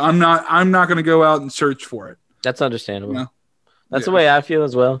naturally. I'm not going to go out and search for it. That's understandable. That's the way I feel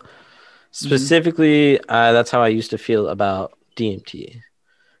as well. Specifically, that's how I used to feel about DMT.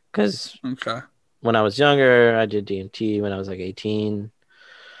 Because when I was younger, I did DMT when I was like 18.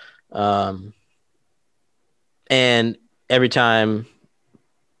 And every time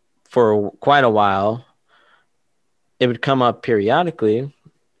for quite a while, it would come up periodically.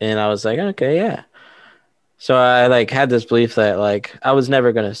 And I was like, okay, yeah. So I like had this belief that like I was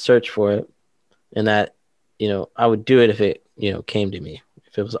never going to search for it, and that, I would do it if it, came to me,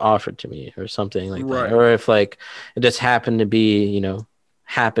 if it was offered to me or something like that. Or if like it just happened to be,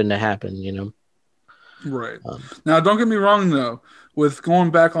 happened to happen, Right. Now, don't get me wrong though, with going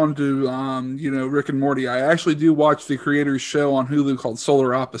back onto, Rick and Morty, I actually do watch the creator's show on Hulu called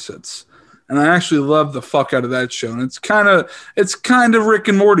Solar Opposites. And I actually love the fuck out of that show. And it's kind of Rick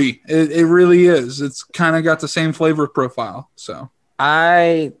and Morty. It really is. It's kind of got the same flavor profile. So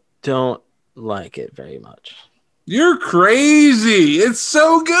I don't like it very much. You're crazy. It's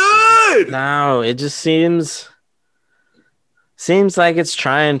so good. No, it just seems like it's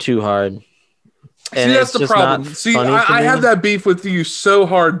trying too hard. And see, that's the problem. See, I have that beef with you so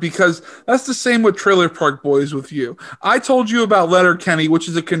hard because that's the same with Trailer Park Boys with you. I told you about Letterkenny, which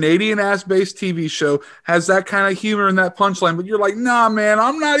is a Canadian-ass based TV show, has that kind of humor and that punchline, but you're like, nah, man,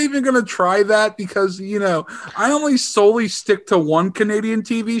 I'm not even going to try that because, I only solely stick to one Canadian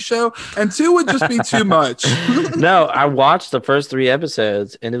TV show, and two would just be too much. No, I watched the first 3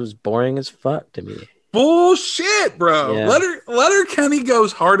 episodes, and it was boring as fuck to me. Bullshit, bro. Yeah. Letterkenny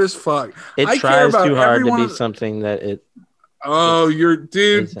goes hard as fuck. It tries too hard to be something that it. Oh,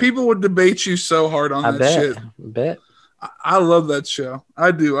 dude. People would debate you so hard on that shit. I bet. I love that show.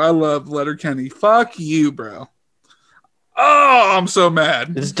 I do. I love Letterkenny. Fuck you, bro. Oh, I'm so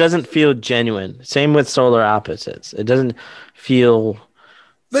mad. This doesn't feel genuine. Same with Solar Opposites. It doesn't feel.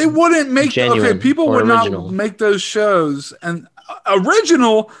 They wouldn't make. Okay, people would not make those shows and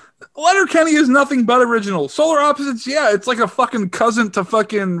original. Letterkenny is nothing but original. Solar Opposites, yeah, it's like a fucking cousin to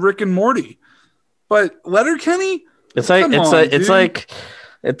fucking Rick and Morty. But Letterkenny, it's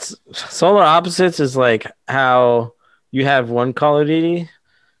Solar Opposites is like how you have one Call of Duty,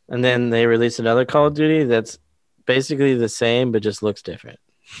 and then they release another Call of Duty that's basically the same but just looks different.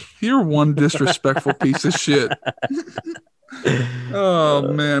 You're one disrespectful piece of shit.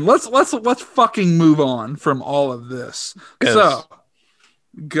 Oh man, let's fucking move on from all of this. So.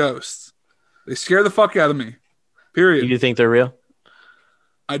 Ghosts. They scare the fuck out of me. Period. You think they're real?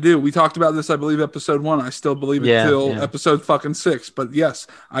 I do. We talked about this, I believe, episode 1. I still believe it till episode fucking 6. But yes,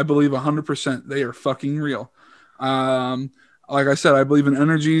 I believe 100% they are fucking real. Like I said, I believe in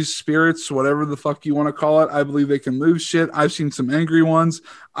energies, spirits, whatever the fuck you want to call it. I believe they can move shit. I've seen some angry ones.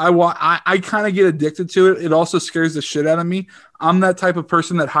 I kind of get addicted to it. It also scares the shit out of me. I'm that type of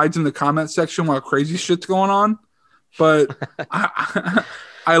person that hides in the comment section while crazy shit's going on. But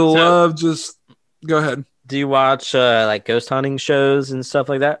I love just Go ahead. Do you watch like ghost hunting shows and stuff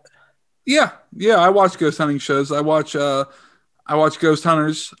like that? Yeah. I watch ghost hunting shows. I watch Ghost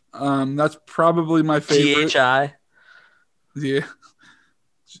Hunters. That's probably my favorite. GHI. Yeah.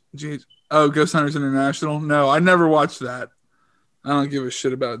 Oh, Ghost Hunters International. No, I never watched that. I don't give a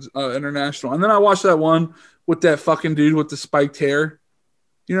shit about international. And then I watched that one with that fucking dude with the spiked hair.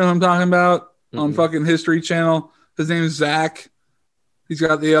 You know what I'm talking about? On fucking History Channel. His name is Zach. He's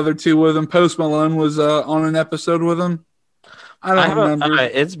got the other two with him. Post Malone was on an episode with him. I don't remember.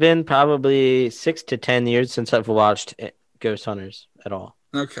 It's been probably 6 to 10 years since I've watched Ghost Hunters at all.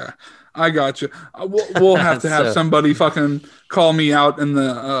 Okay, I got you. We'll have to have somebody fucking call me out in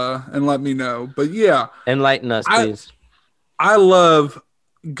the and let me know. But yeah, enlighten us, please. I love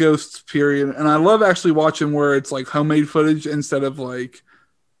ghosts, period, and I love actually watching where it's like homemade footage instead of like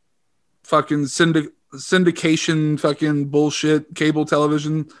fucking syndication, fucking bullshit cable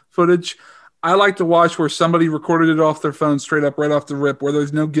television footage. I like to watch where somebody recorded it off their phone straight up, right off the rip, where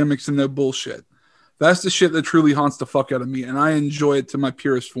there's no gimmicks and no bullshit. That's the shit that truly haunts the fuck out of me, and I enjoy it to my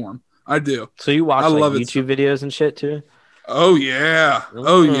purest form. I do. So you watch like YouTube videos and shit too? Oh yeah.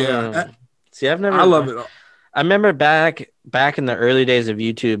 Oh yeah. See, I love it. I remember back in the early days of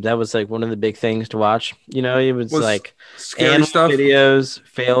YouTube, that was like one of the big things to watch. You know, it was like scary stuff, videos,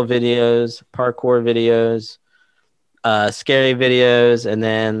 fail videos, parkour videos, scary videos, and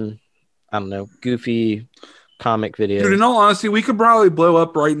then I don't know, goofy comic videos. Dude, in all honesty, we could probably blow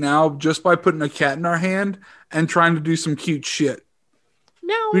up right now just by putting a cat in our hand and trying to do some cute shit.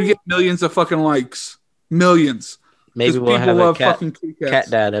 No, we get millions of fucking likes, millions. Maybe we'll have a cat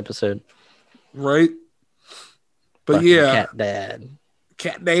dad episode, right? But fucking yeah, cat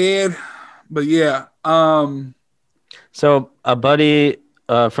dad. But yeah, so a buddy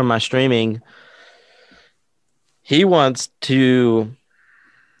from my streaming, he wants to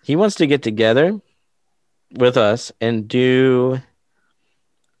get together with us and do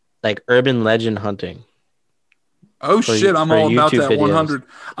like urban legend hunting. Oh shit! I'm all about that 100.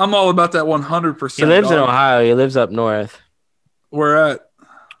 I'm all about that 100%. He lives in Ohio. He lives up north. Where at?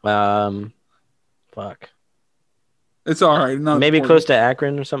 Fuck. It's all right. Maybe close to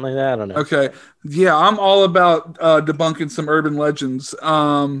Akron or something like that. I don't know. Okay. Yeah, I'm all about debunking some urban legends.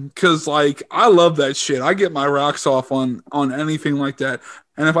 Cause like I love that shit. I get my rocks off on anything like that.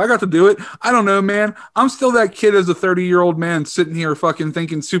 And if I got to do it, I don't know, man. I'm still that kid as a 30-year-old man sitting here fucking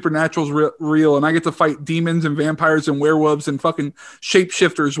thinking Supernatural's real, and I get to fight demons and vampires and werewolves and fucking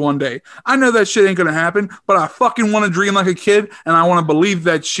shapeshifters one day. I know that shit ain't gonna happen, but I fucking want to dream like a kid, and I want to believe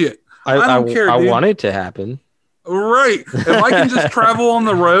that shit. I don't care, dude. I want it to happen. Right. If I can just travel on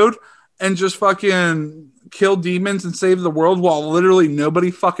the road and just fucking kill demons and save the world while literally nobody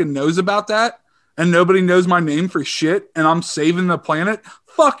fucking knows about that and nobody knows my name for shit and I'm saving the planet,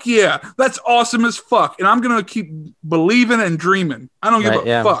 fuck yeah. That's awesome as fuck. And I'm going to keep believing and dreaming. I don't give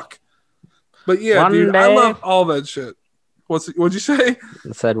a fuck. But yeah, dude, I love all that shit. What'd you say?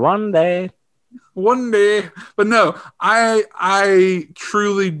 I said one day. One day. But no, I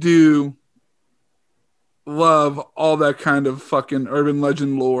truly do love all that kind of fucking urban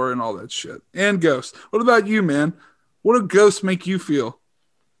legend lore and all that shit. And ghosts. What about you, man? What do ghosts make you feel?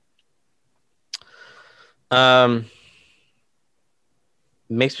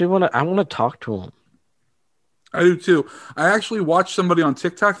 Makes me I want to talk to them. I do too. I actually watched somebody on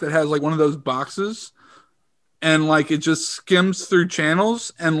TikTok that has like one of those boxes and like it just skims through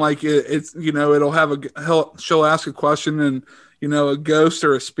channels and like it's, you know, it'll have she'll ask a question and, you know, a ghost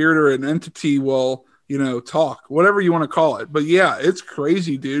or a spirit or an entity will, you know, talk, whatever you want to call it. But yeah, it's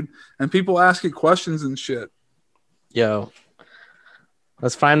crazy, dude. And people ask it questions and shit. Yo,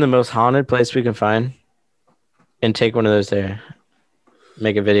 let's find the most haunted place we can find and take one of those there.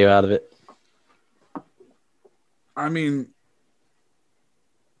 Make a video out of it. I mean,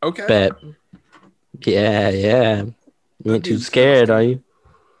 okay. Bet. Yeah. You ain't too scared, are you?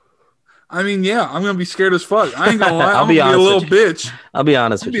 I mean, yeah, I'm going to be scared as fuck. I ain't going to lie. I'm going to be a little bitch. I'll be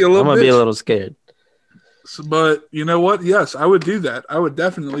honest with you. I'm going to be a little scared. But you know what? Yes, I would do that. I would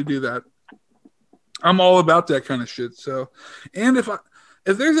definitely do that. I'm all about that kind of shit. So, and if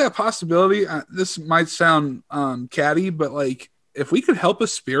there's that possibility, this might sound catty, but like if we could help a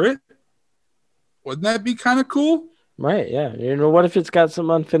spirit, wouldn't that be kind of cool? Right. Yeah. You know, what if it's got some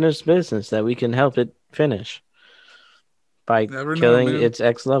unfinished business that we can help it finish by killing its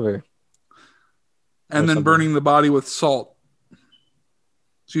ex-lover, and then burning the body with salt?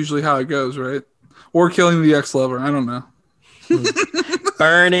 It's usually how it goes, right? Or killing the ex-lover. I don't know.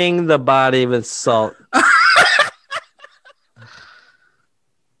 Burning the body with salt.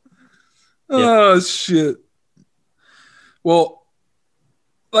 Oh, shit. Well,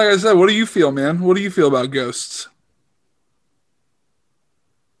 like I said, what do you feel, man? What do you feel about ghosts?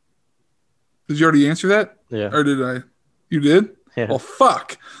 Did you already answer that? Yeah. Or did I? You did? Yeah. Well,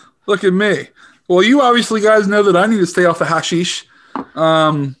 fuck. Look at me. Well, you obviously guys know that I need to stay off the hashish.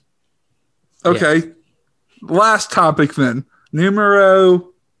 Okay. Yeah. Last topic then. Numero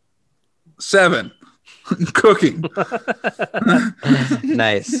 7. Cooking.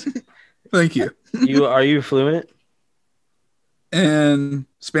 Nice. Thank you. Are you fluent in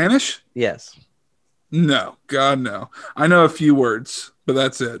Spanish? Yes. No, God no. I know a few words, but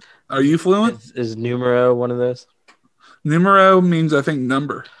that's it. Are you fluent? Is numero one of those? Numero means, I think,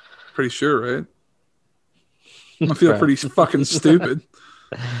 number. Pretty sure, right? I feel pretty fucking stupid.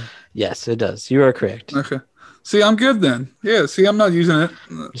 Yes, it does. You are correct. Okay. See, I'm good then. Yeah, see, I'm not using it.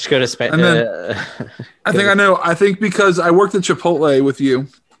 Just go to Spain. I think I know. I think because I worked at Chipotle with you.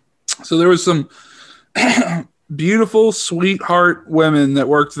 So there was some beautiful, sweetheart women that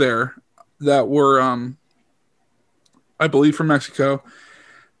worked there that were, I believe, from Mexico.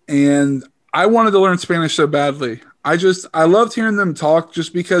 And I wanted to learn Spanish so badly. I loved hearing them talk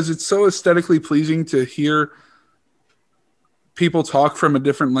just because it's so aesthetically pleasing to hear people talk from a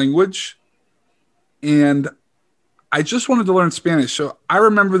different language. And I just wanted to learn Spanish. So I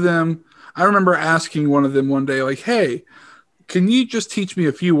remember asking one of them one day, like, hey, can you just teach me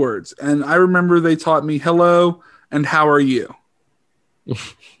a few words? And I remember they taught me hello and how are you?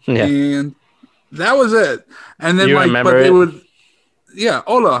 Yeah. And that was it. And then they would, yeah,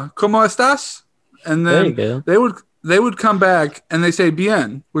 hola, ¿cómo estás? And then they would come back and they say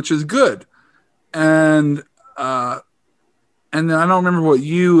bien, which is good. And then I don't remember what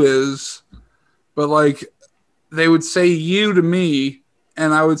you is, but like they would say you to me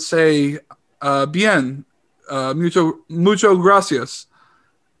and I would say bien, mucho gracias.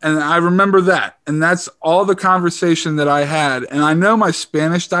 And I remember that. And that's all the conversation that I had. And I know my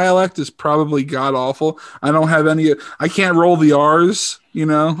Spanish dialect is probably god awful. I don't have I can't roll the R's,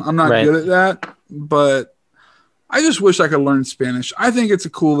 I'm not good at that. But I just wish I could learn Spanish. I think it's a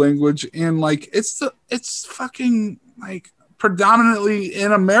cool language. And like, it's fucking like predominantly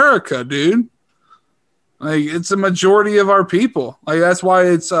in America, dude. Like, it's a majority of our people. Like, that's why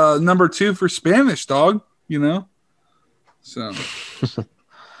it's number 2 for Spanish, dog, So.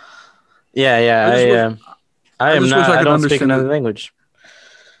 Yeah. I don't speak another language.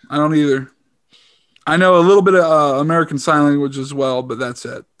 I don't either. I know a little bit of American Sign Language as well, but that's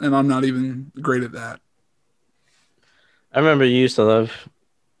it. And I'm not even great at that. I remember you used to love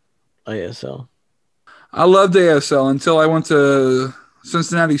ASL. I loved ASL until I went to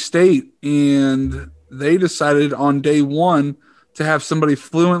Cincinnati State, and they decided on day 1 to have somebody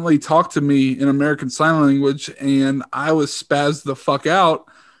fluently talk to me in American Sign Language, and I was spazzed the fuck out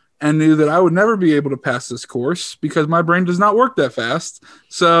and knew that I would never be able to pass this course because my brain does not work that fast.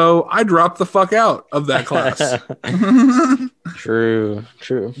 So I dropped the fuck out of that class. True.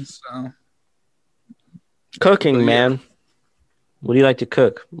 So. Cooking, man. What do you like to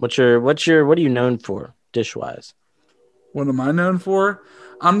cook? What are you known for, dish-wise? What am I known for?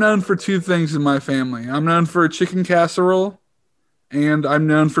 I'm known for 2 things in my family. I'm known for chicken casserole, and I'm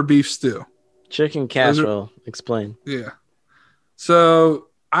known for beef stew. Chicken casserole. Explain. Yeah. So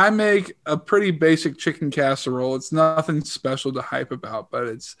I make a pretty basic chicken casserole. It's nothing special to hype about, but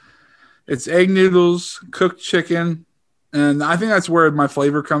it's egg noodles, cooked chicken, and I think that's where my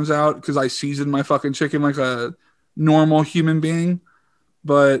flavor comes out because I season my fucking chicken like a normal human being.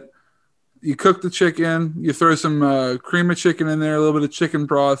 But you cook the chicken, you throw some cream of chicken in there, a little bit of chicken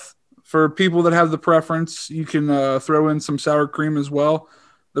broth. For people that have the preference, you can throw in some sour cream as well.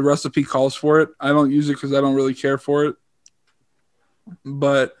 The recipe calls for it. I don't use it because I don't really care for it.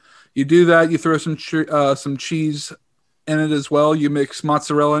 But you do that. You throw some cheese in it as well. You mix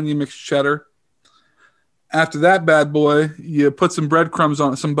mozzarella and you mix cheddar. After that bad boy, you put some breadcrumbs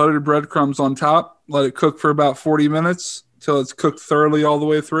on, some buttered breadcrumbs on top. Let it cook for about 40 minutes till it's cooked thoroughly all the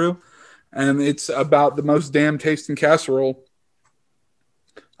way through. And it's about the most damn tasting casserole.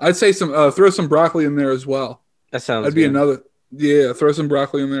 I'd say throw some broccoli in there as well. That sounds That'd be good. Another. Yeah, throw some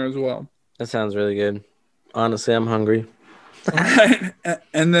broccoli in there as well. That sounds really good. Honestly, I'm hungry. Right.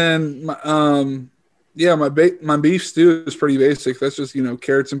 And then my beef stew is pretty basic. That's just,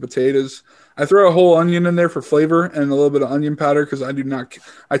 carrots and potatoes. I throw a whole onion in there for flavor and a little bit of onion powder because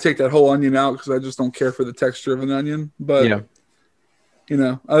I take that whole onion out because I just don't care for the texture of an onion. But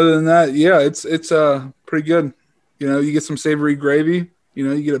other than that, yeah, it's pretty good. You get some savory gravy,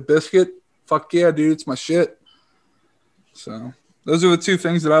 you get a biscuit. Fuck yeah, dude, it's my shit. So those are the 2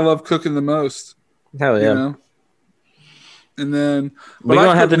 things that I love cooking the most. Hell yeah. And then we're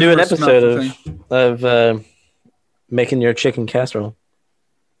gonna have to do an episode of making your chicken casserole.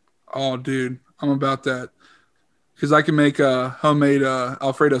 Oh, dude, I'm about that. Because I can make a homemade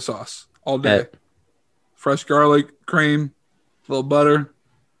Alfredo sauce all day. Fresh garlic, cream, a little butter.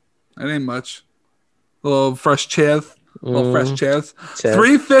 That ain't much. A little fresh cheese. Fresh cheese.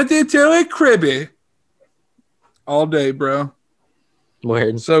 $3.50 to a cribby. All day, bro.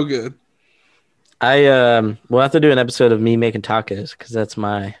 Weird. So good. We'll have to do an episode of me making tacos because that's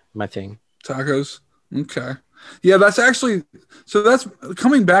my thing. Tacos. Okay. Yeah, that's actually that's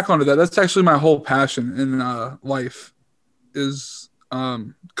coming back onto that. That's actually my whole passion in life is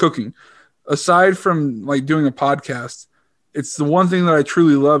cooking. Aside from like doing a podcast, it's the one thing that I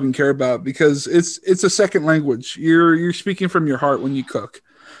truly love and care about because it's a second language. You're speaking from your heart when you cook.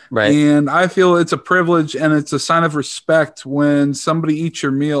 Right. And I feel it's a privilege and it's a sign of respect when somebody eats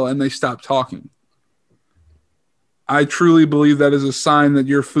your meal and they stop talking. I truly believe that is a sign that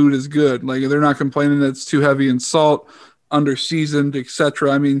your food is good. Like they're not complaining that it's too heavy in salt, under seasoned,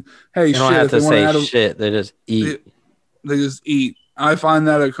 etc. I mean, hey, they don't have to say shit. They just eat. They just eat. I find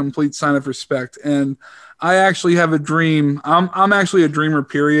that a complete sign of respect. And I actually have a dream. I'm actually a dreamer.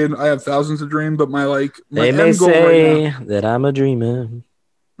 Period. I have thousands of dreams, but my they may say right now, that I'm a dreamer,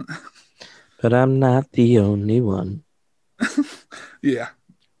 but I'm not the only one. Yeah,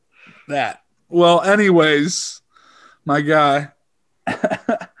 that. Well, anyways. My guy,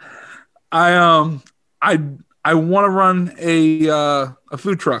 I want to run a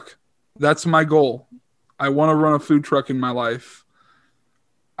food truck. That's my goal. I want to run a food truck in my life.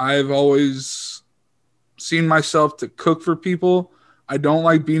 I've always seen myself to cook for people. I don't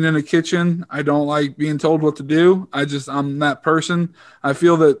like being in a kitchen. I don't like being told what to do. I'm that person. I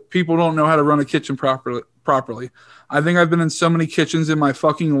feel that people don't know how to run a kitchen properly. I think I've been in so many kitchens in my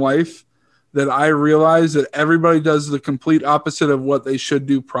fucking life that I realize that everybody does the complete opposite of what they should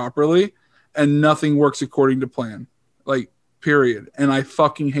do properly, and nothing works according to plan. Like, period. And I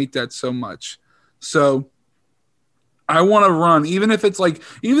fucking hate that so much. So I want to run, even if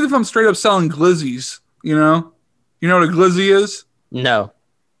I'm straight up selling glizzies, you know what a glizzy is? No.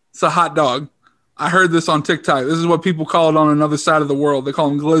 It's a hot dog. I heard this on TikTok. This is what people call it on another side of the world. They call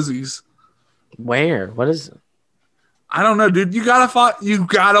them glizzies. Where? What is it? I don't know, dude. You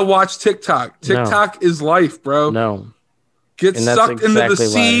gotta watch TikTok. TikTok is life, bro. No. Get sucked into the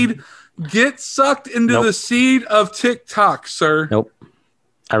seed. Get sucked into the seed of TikTok, sir. Nope.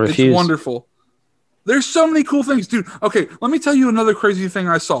 I refuse. It's wonderful. There's so many cool things, dude. Okay, let me tell you another crazy thing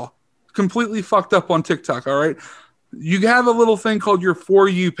I saw. Completely fucked up on TikTok, all right? You have a little thing called your For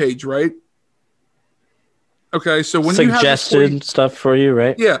You page, right? Okay, so when you have suggested stuff for you,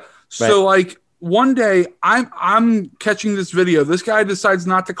 right? Yeah. So one day I'm catching this video. This guy decides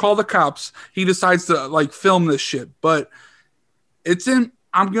not to call the cops. He decides to film this shit. But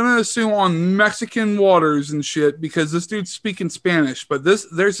I'm going to assume on Mexican waters and shit because this dude's speaking Spanish. But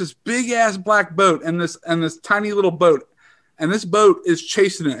there's this big ass black boat and this tiny little boat. And this boat is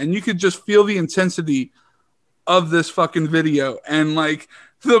chasing it. And you could just feel the intensity of this fucking video. And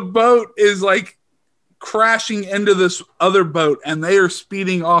the boat is crashing into this other boat and they are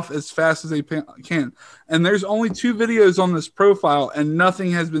speeding off as fast as they can. And there's only 2 videos on this profile and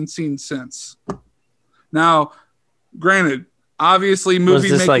nothing has been seen since. Now, granted, obviously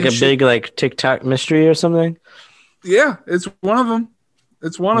movie making. Was this big TikTok mystery or something? Yeah, it's one of them.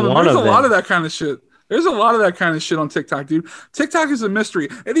 There's a lot of that kind of shit. There's a lot of that kind of shit on TikTok, dude. TikTok is a mystery.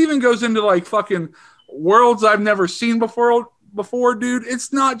 It even goes into fucking worlds I've never seen before, dude.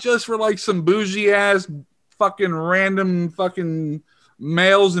 It's not just for some bougie ass fucking random fucking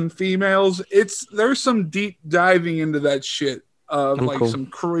males and females. There's some deep diving into that shit of cool. Some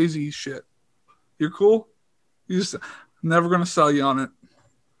crazy shit. You're cool? You just never gonna sell you on it.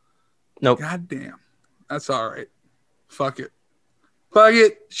 Nope. God damn. That's all right. Fuck it. Fuck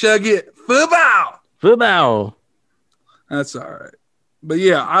it. Shug it. Football. Football. That's all right. But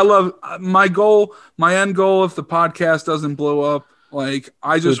yeah, I love my end goal. If the podcast doesn't blow up, I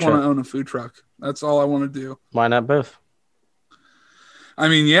just want to own a food truck. That's all I want to do. Why not both? I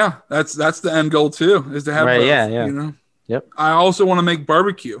mean, yeah, that's the end goal too, is to have both. Yeah. You know? Yep. I also want to make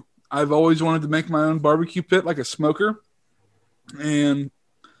barbecue. I've always wanted to make my own barbecue pit, like a smoker, and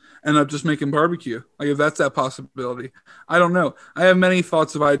end up just making barbecue. If that's that possibility, I don't know. I have many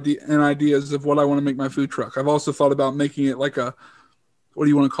thoughts of ideas of what I want to make my food truck. I've also thought about making it what do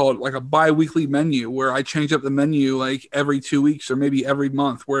you want to call it? A bi-weekly menu where I change up the menu every 2 weeks or maybe every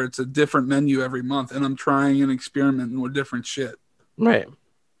month, where it's a different menu every month, and I'm trying and experimenting with different shit. Right.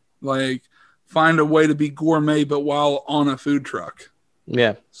 Find a way to be gourmet, but while on a food truck.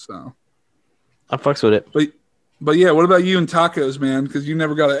 Yeah. So I fucks with it. But But yeah, what about you and tacos, man? Because you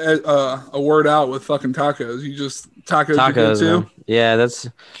never got a word out with fucking tacos. You just tacos too. Man. Yeah, that's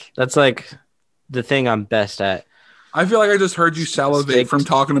like the thing I'm best at. I feel like I just heard you salivate from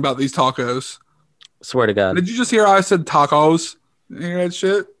talking about these tacos. Swear to God. Did you just hear I said tacos? You hear that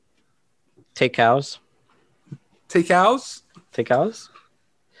shit? Take cows. Take cows? Take cows?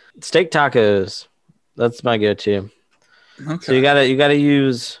 Steak tacos. That's my go-to. Okay. So you gotta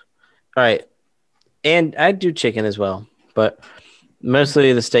use. All right, and I do chicken as well, but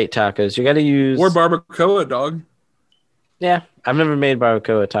mostly the steak tacos. You gotta use or barbacoa, dog. Yeah, I've never made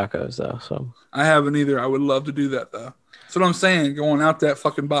barbacoa tacos though, so I haven't either. I would love to do that though. That's what I'm saying. Going out that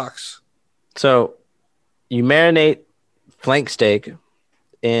fucking box. So you marinate flank steak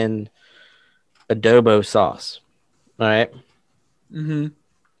in adobo sauce. All right. Mm-hmm.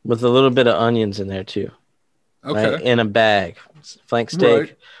 With a little bit of onions in there too. Okay. Right? In a bag. Flank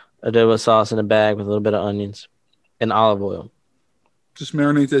steak, adobo sauce in a bag with a little bit of onions and olive oil. Just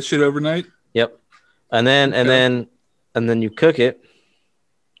marinate that shit overnight? Yep. And then you cook it.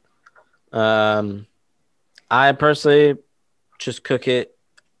 I personally just cook it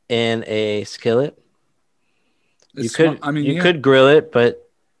in a skillet. You could grill it, but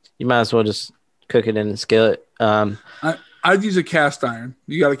you might as well just cook it in a skillet. I'd use a cast iron.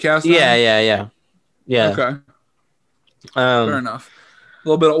 You got a cast iron? Yeah. Okay. Fair enough. A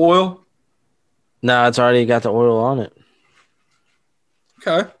little bit of oil? No, it's already got the oil on it.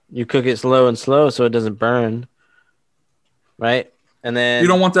 Okay. You cook it slow and slow so it doesn't burn. Right? And then you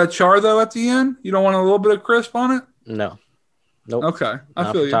don't want that char though at the end? You don't want a little bit of crisp on it? No. Nope. Okay.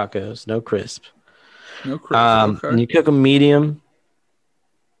 I feel you. Tacos, no crisp. No crisp. Okay. And you cook them medium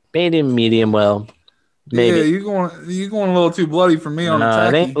well. Maybe. Yeah, you going a little too bloody for me on the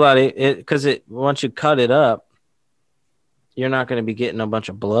tacky. It ain't bloody. Because once you cut it up, you're not going to be getting a bunch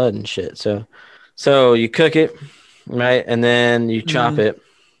of blood and shit. So you cook it, right, and then you chop it.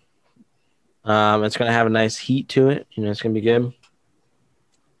 It's going to have a nice heat to it. It's going to be good.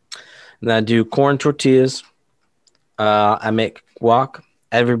 And I do corn tortillas. I make guac.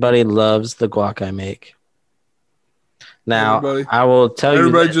 Everybody loves the guac I make. Now, I will tell you.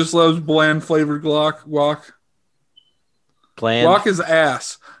 Everybody just loves bland flavored guac. Bland? Guac is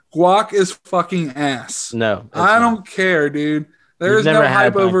ass. Guac is fucking ass. No. I don't care, dude. There's never no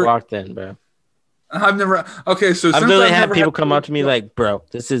hype over guac then, bro. I've never. Okay, so I've literally had people come up to me like, bro,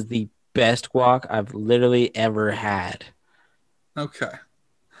 this is the best guac I've literally ever had. Okay.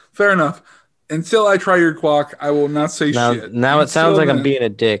 Fair enough. Until I try your guac, I will not say shit. Now it sounds like I'm being a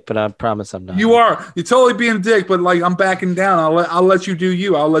dick, but I promise I'm not. You are. You're totally being a dick, but like I'm backing down. I'll let you do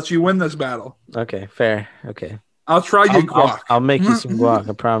you. I'll let you win this battle. Okay, fair. Okay. I'll try your guac. I'll make you some guac.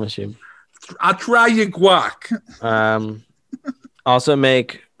 I promise you. I'll try your guac. Also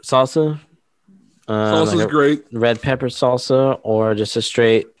make salsa. Salsa's like great. Red pepper salsa or just a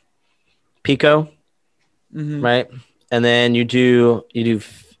straight pico, right? And then you do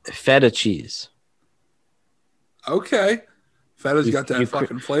feta cheese. Okay. Feta's got that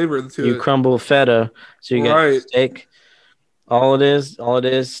fucking flavor to it. You crumble feta, so you get steak. All it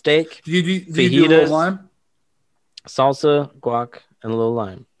is steak. Do you do a little lime? Salsa, guac, and a little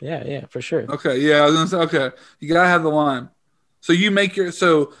lime. Yeah, for sure. Okay, yeah, I was gonna say, okay. You gotta have the lime. So you're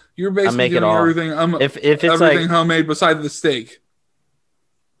basically doing everything. If it's everything like homemade besides the steak.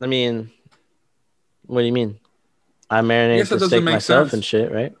 I mean, what do you mean? I marinate the steak myself and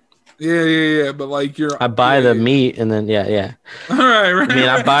shit, right? Yeah. But like I buy the meat and then yeah. All right. I mean,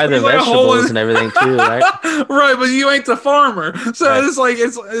 I buy the vegetables and everything too, right? Right, but you ain't the farmer, so it's like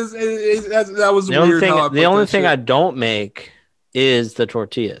that was weird. The only thing I don't make is the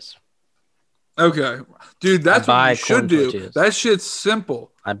tortillas. Okay, dude, that's what you should do. Tortillas. That shit's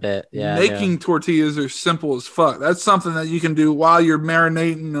simple. I bet. Yeah. Making tortillas are simple as fuck. That's something that you can do while you're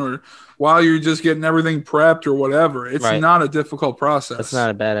marinating or while you're just getting everything prepped or whatever. It's not a difficult process. That's not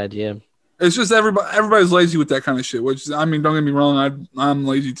a bad idea. It's just everybody's lazy with that kind of shit, which, I mean, don't get me wrong, I'm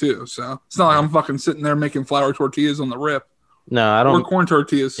lazy too. So it's not like I'm fucking sitting there making flour tortillas on the rip. No, I don't. Or corn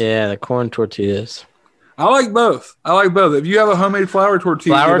tortillas. Yeah, the corn tortillas. I like both. If you have a homemade flour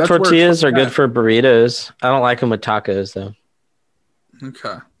tortilla. Flour tortillas are good for burritos. I don't like them with tacos though.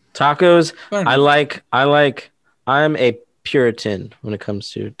 Okay. Tacos, I'm a Puritan when it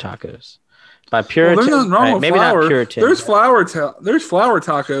comes to tacos. By Puritan, there's nothing wrong with maybe flour. Not Puritan. There's flour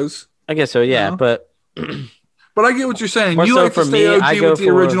tacos. I guess so, yeah, but I get what you're saying. You like to stay OG with the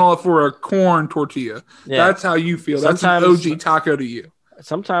original for a corn tortilla. Yeah. That's how you feel. That's an OG taco to you.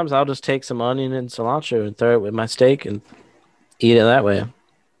 Sometimes I'll just take some onion and cilantro and throw it with my steak and eat it that way.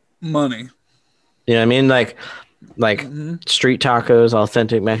 Money. You know what I mean? Like street tacos,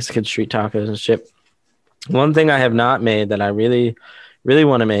 authentic Mexican street tacos and shit. One thing I have not made that I really, really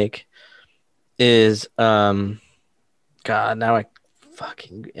want to make is God. Now I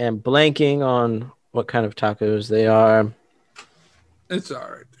fucking am blanking on what kind of tacos they are. It's all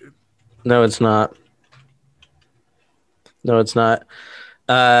right, dude. No, it's not. No, it's not.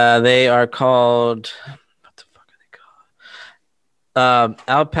 They are called. What the fuck are they called?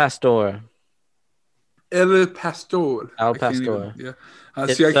 Al Pastor. El Pastor. Al Pastor. Yeah.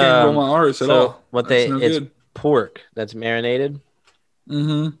 See, I can't roll my R's at all. It's pork that's marinated.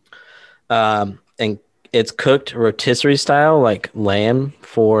 Mm-hmm. And it's cooked rotisserie style, like lamb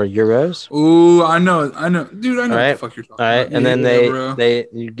for euros. Ooh, I know, dude. I know what the fuck you're talking about. And then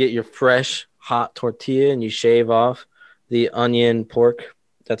you get your fresh hot tortilla and you shave off the onion pork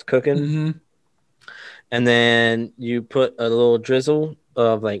that's cooking, mm-hmm. and then you put a little drizzle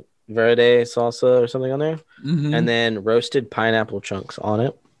of like verde salsa or something on there, mm-hmm. and then roasted pineapple chunks on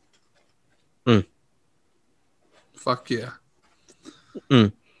it. Fuck yeah.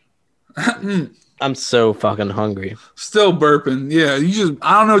 I'm so fucking hungry. Still burping. Yeah,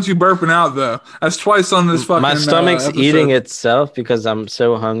 I don't know what you burping out though. That's twice on this fucking. My stomach's eating itself because I'm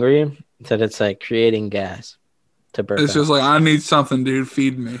so hungry that it's like creating gas to burp. It's just like, I need something, dude.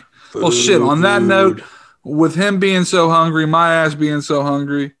 Feed me. Food. Well, shit. On that note, with him being so hungry, my ass being so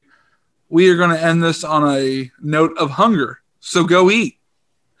hungry, we are gonna end this on a note of hunger. So go eat.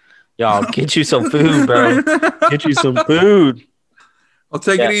 Y'all, get you some food, bro. Get you some food. Well,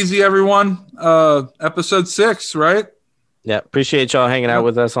 take it easy, everyone. Episode 6, right? Yeah. Appreciate y'all hanging out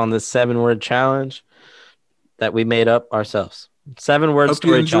with us on this 7-word challenge that we made up ourselves. 7-word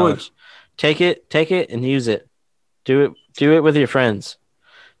story challenge. Take it and use it. Do it with your friends.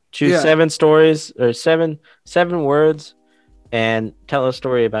 Choose 7 stories or seven words and tell a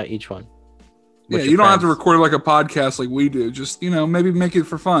story about each one. Yeah, you don't have to record like a podcast like we do. Just, maybe make it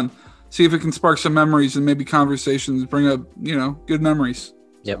for fun. See if it can spark some memories and maybe conversations, bring up, good memories.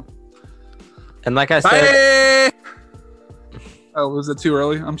 Yep. So. And like I said... Oh, was it too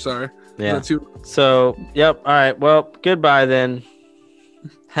early? I'm sorry. Yeah. So, yep. All right. Well, goodbye then.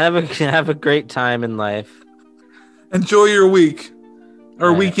 Have a great time in life. Enjoy your week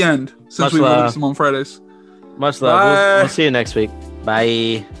or weekend since we release them on Fridays. Much love. We'll see you next week.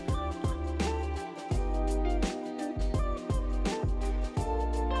 Bye.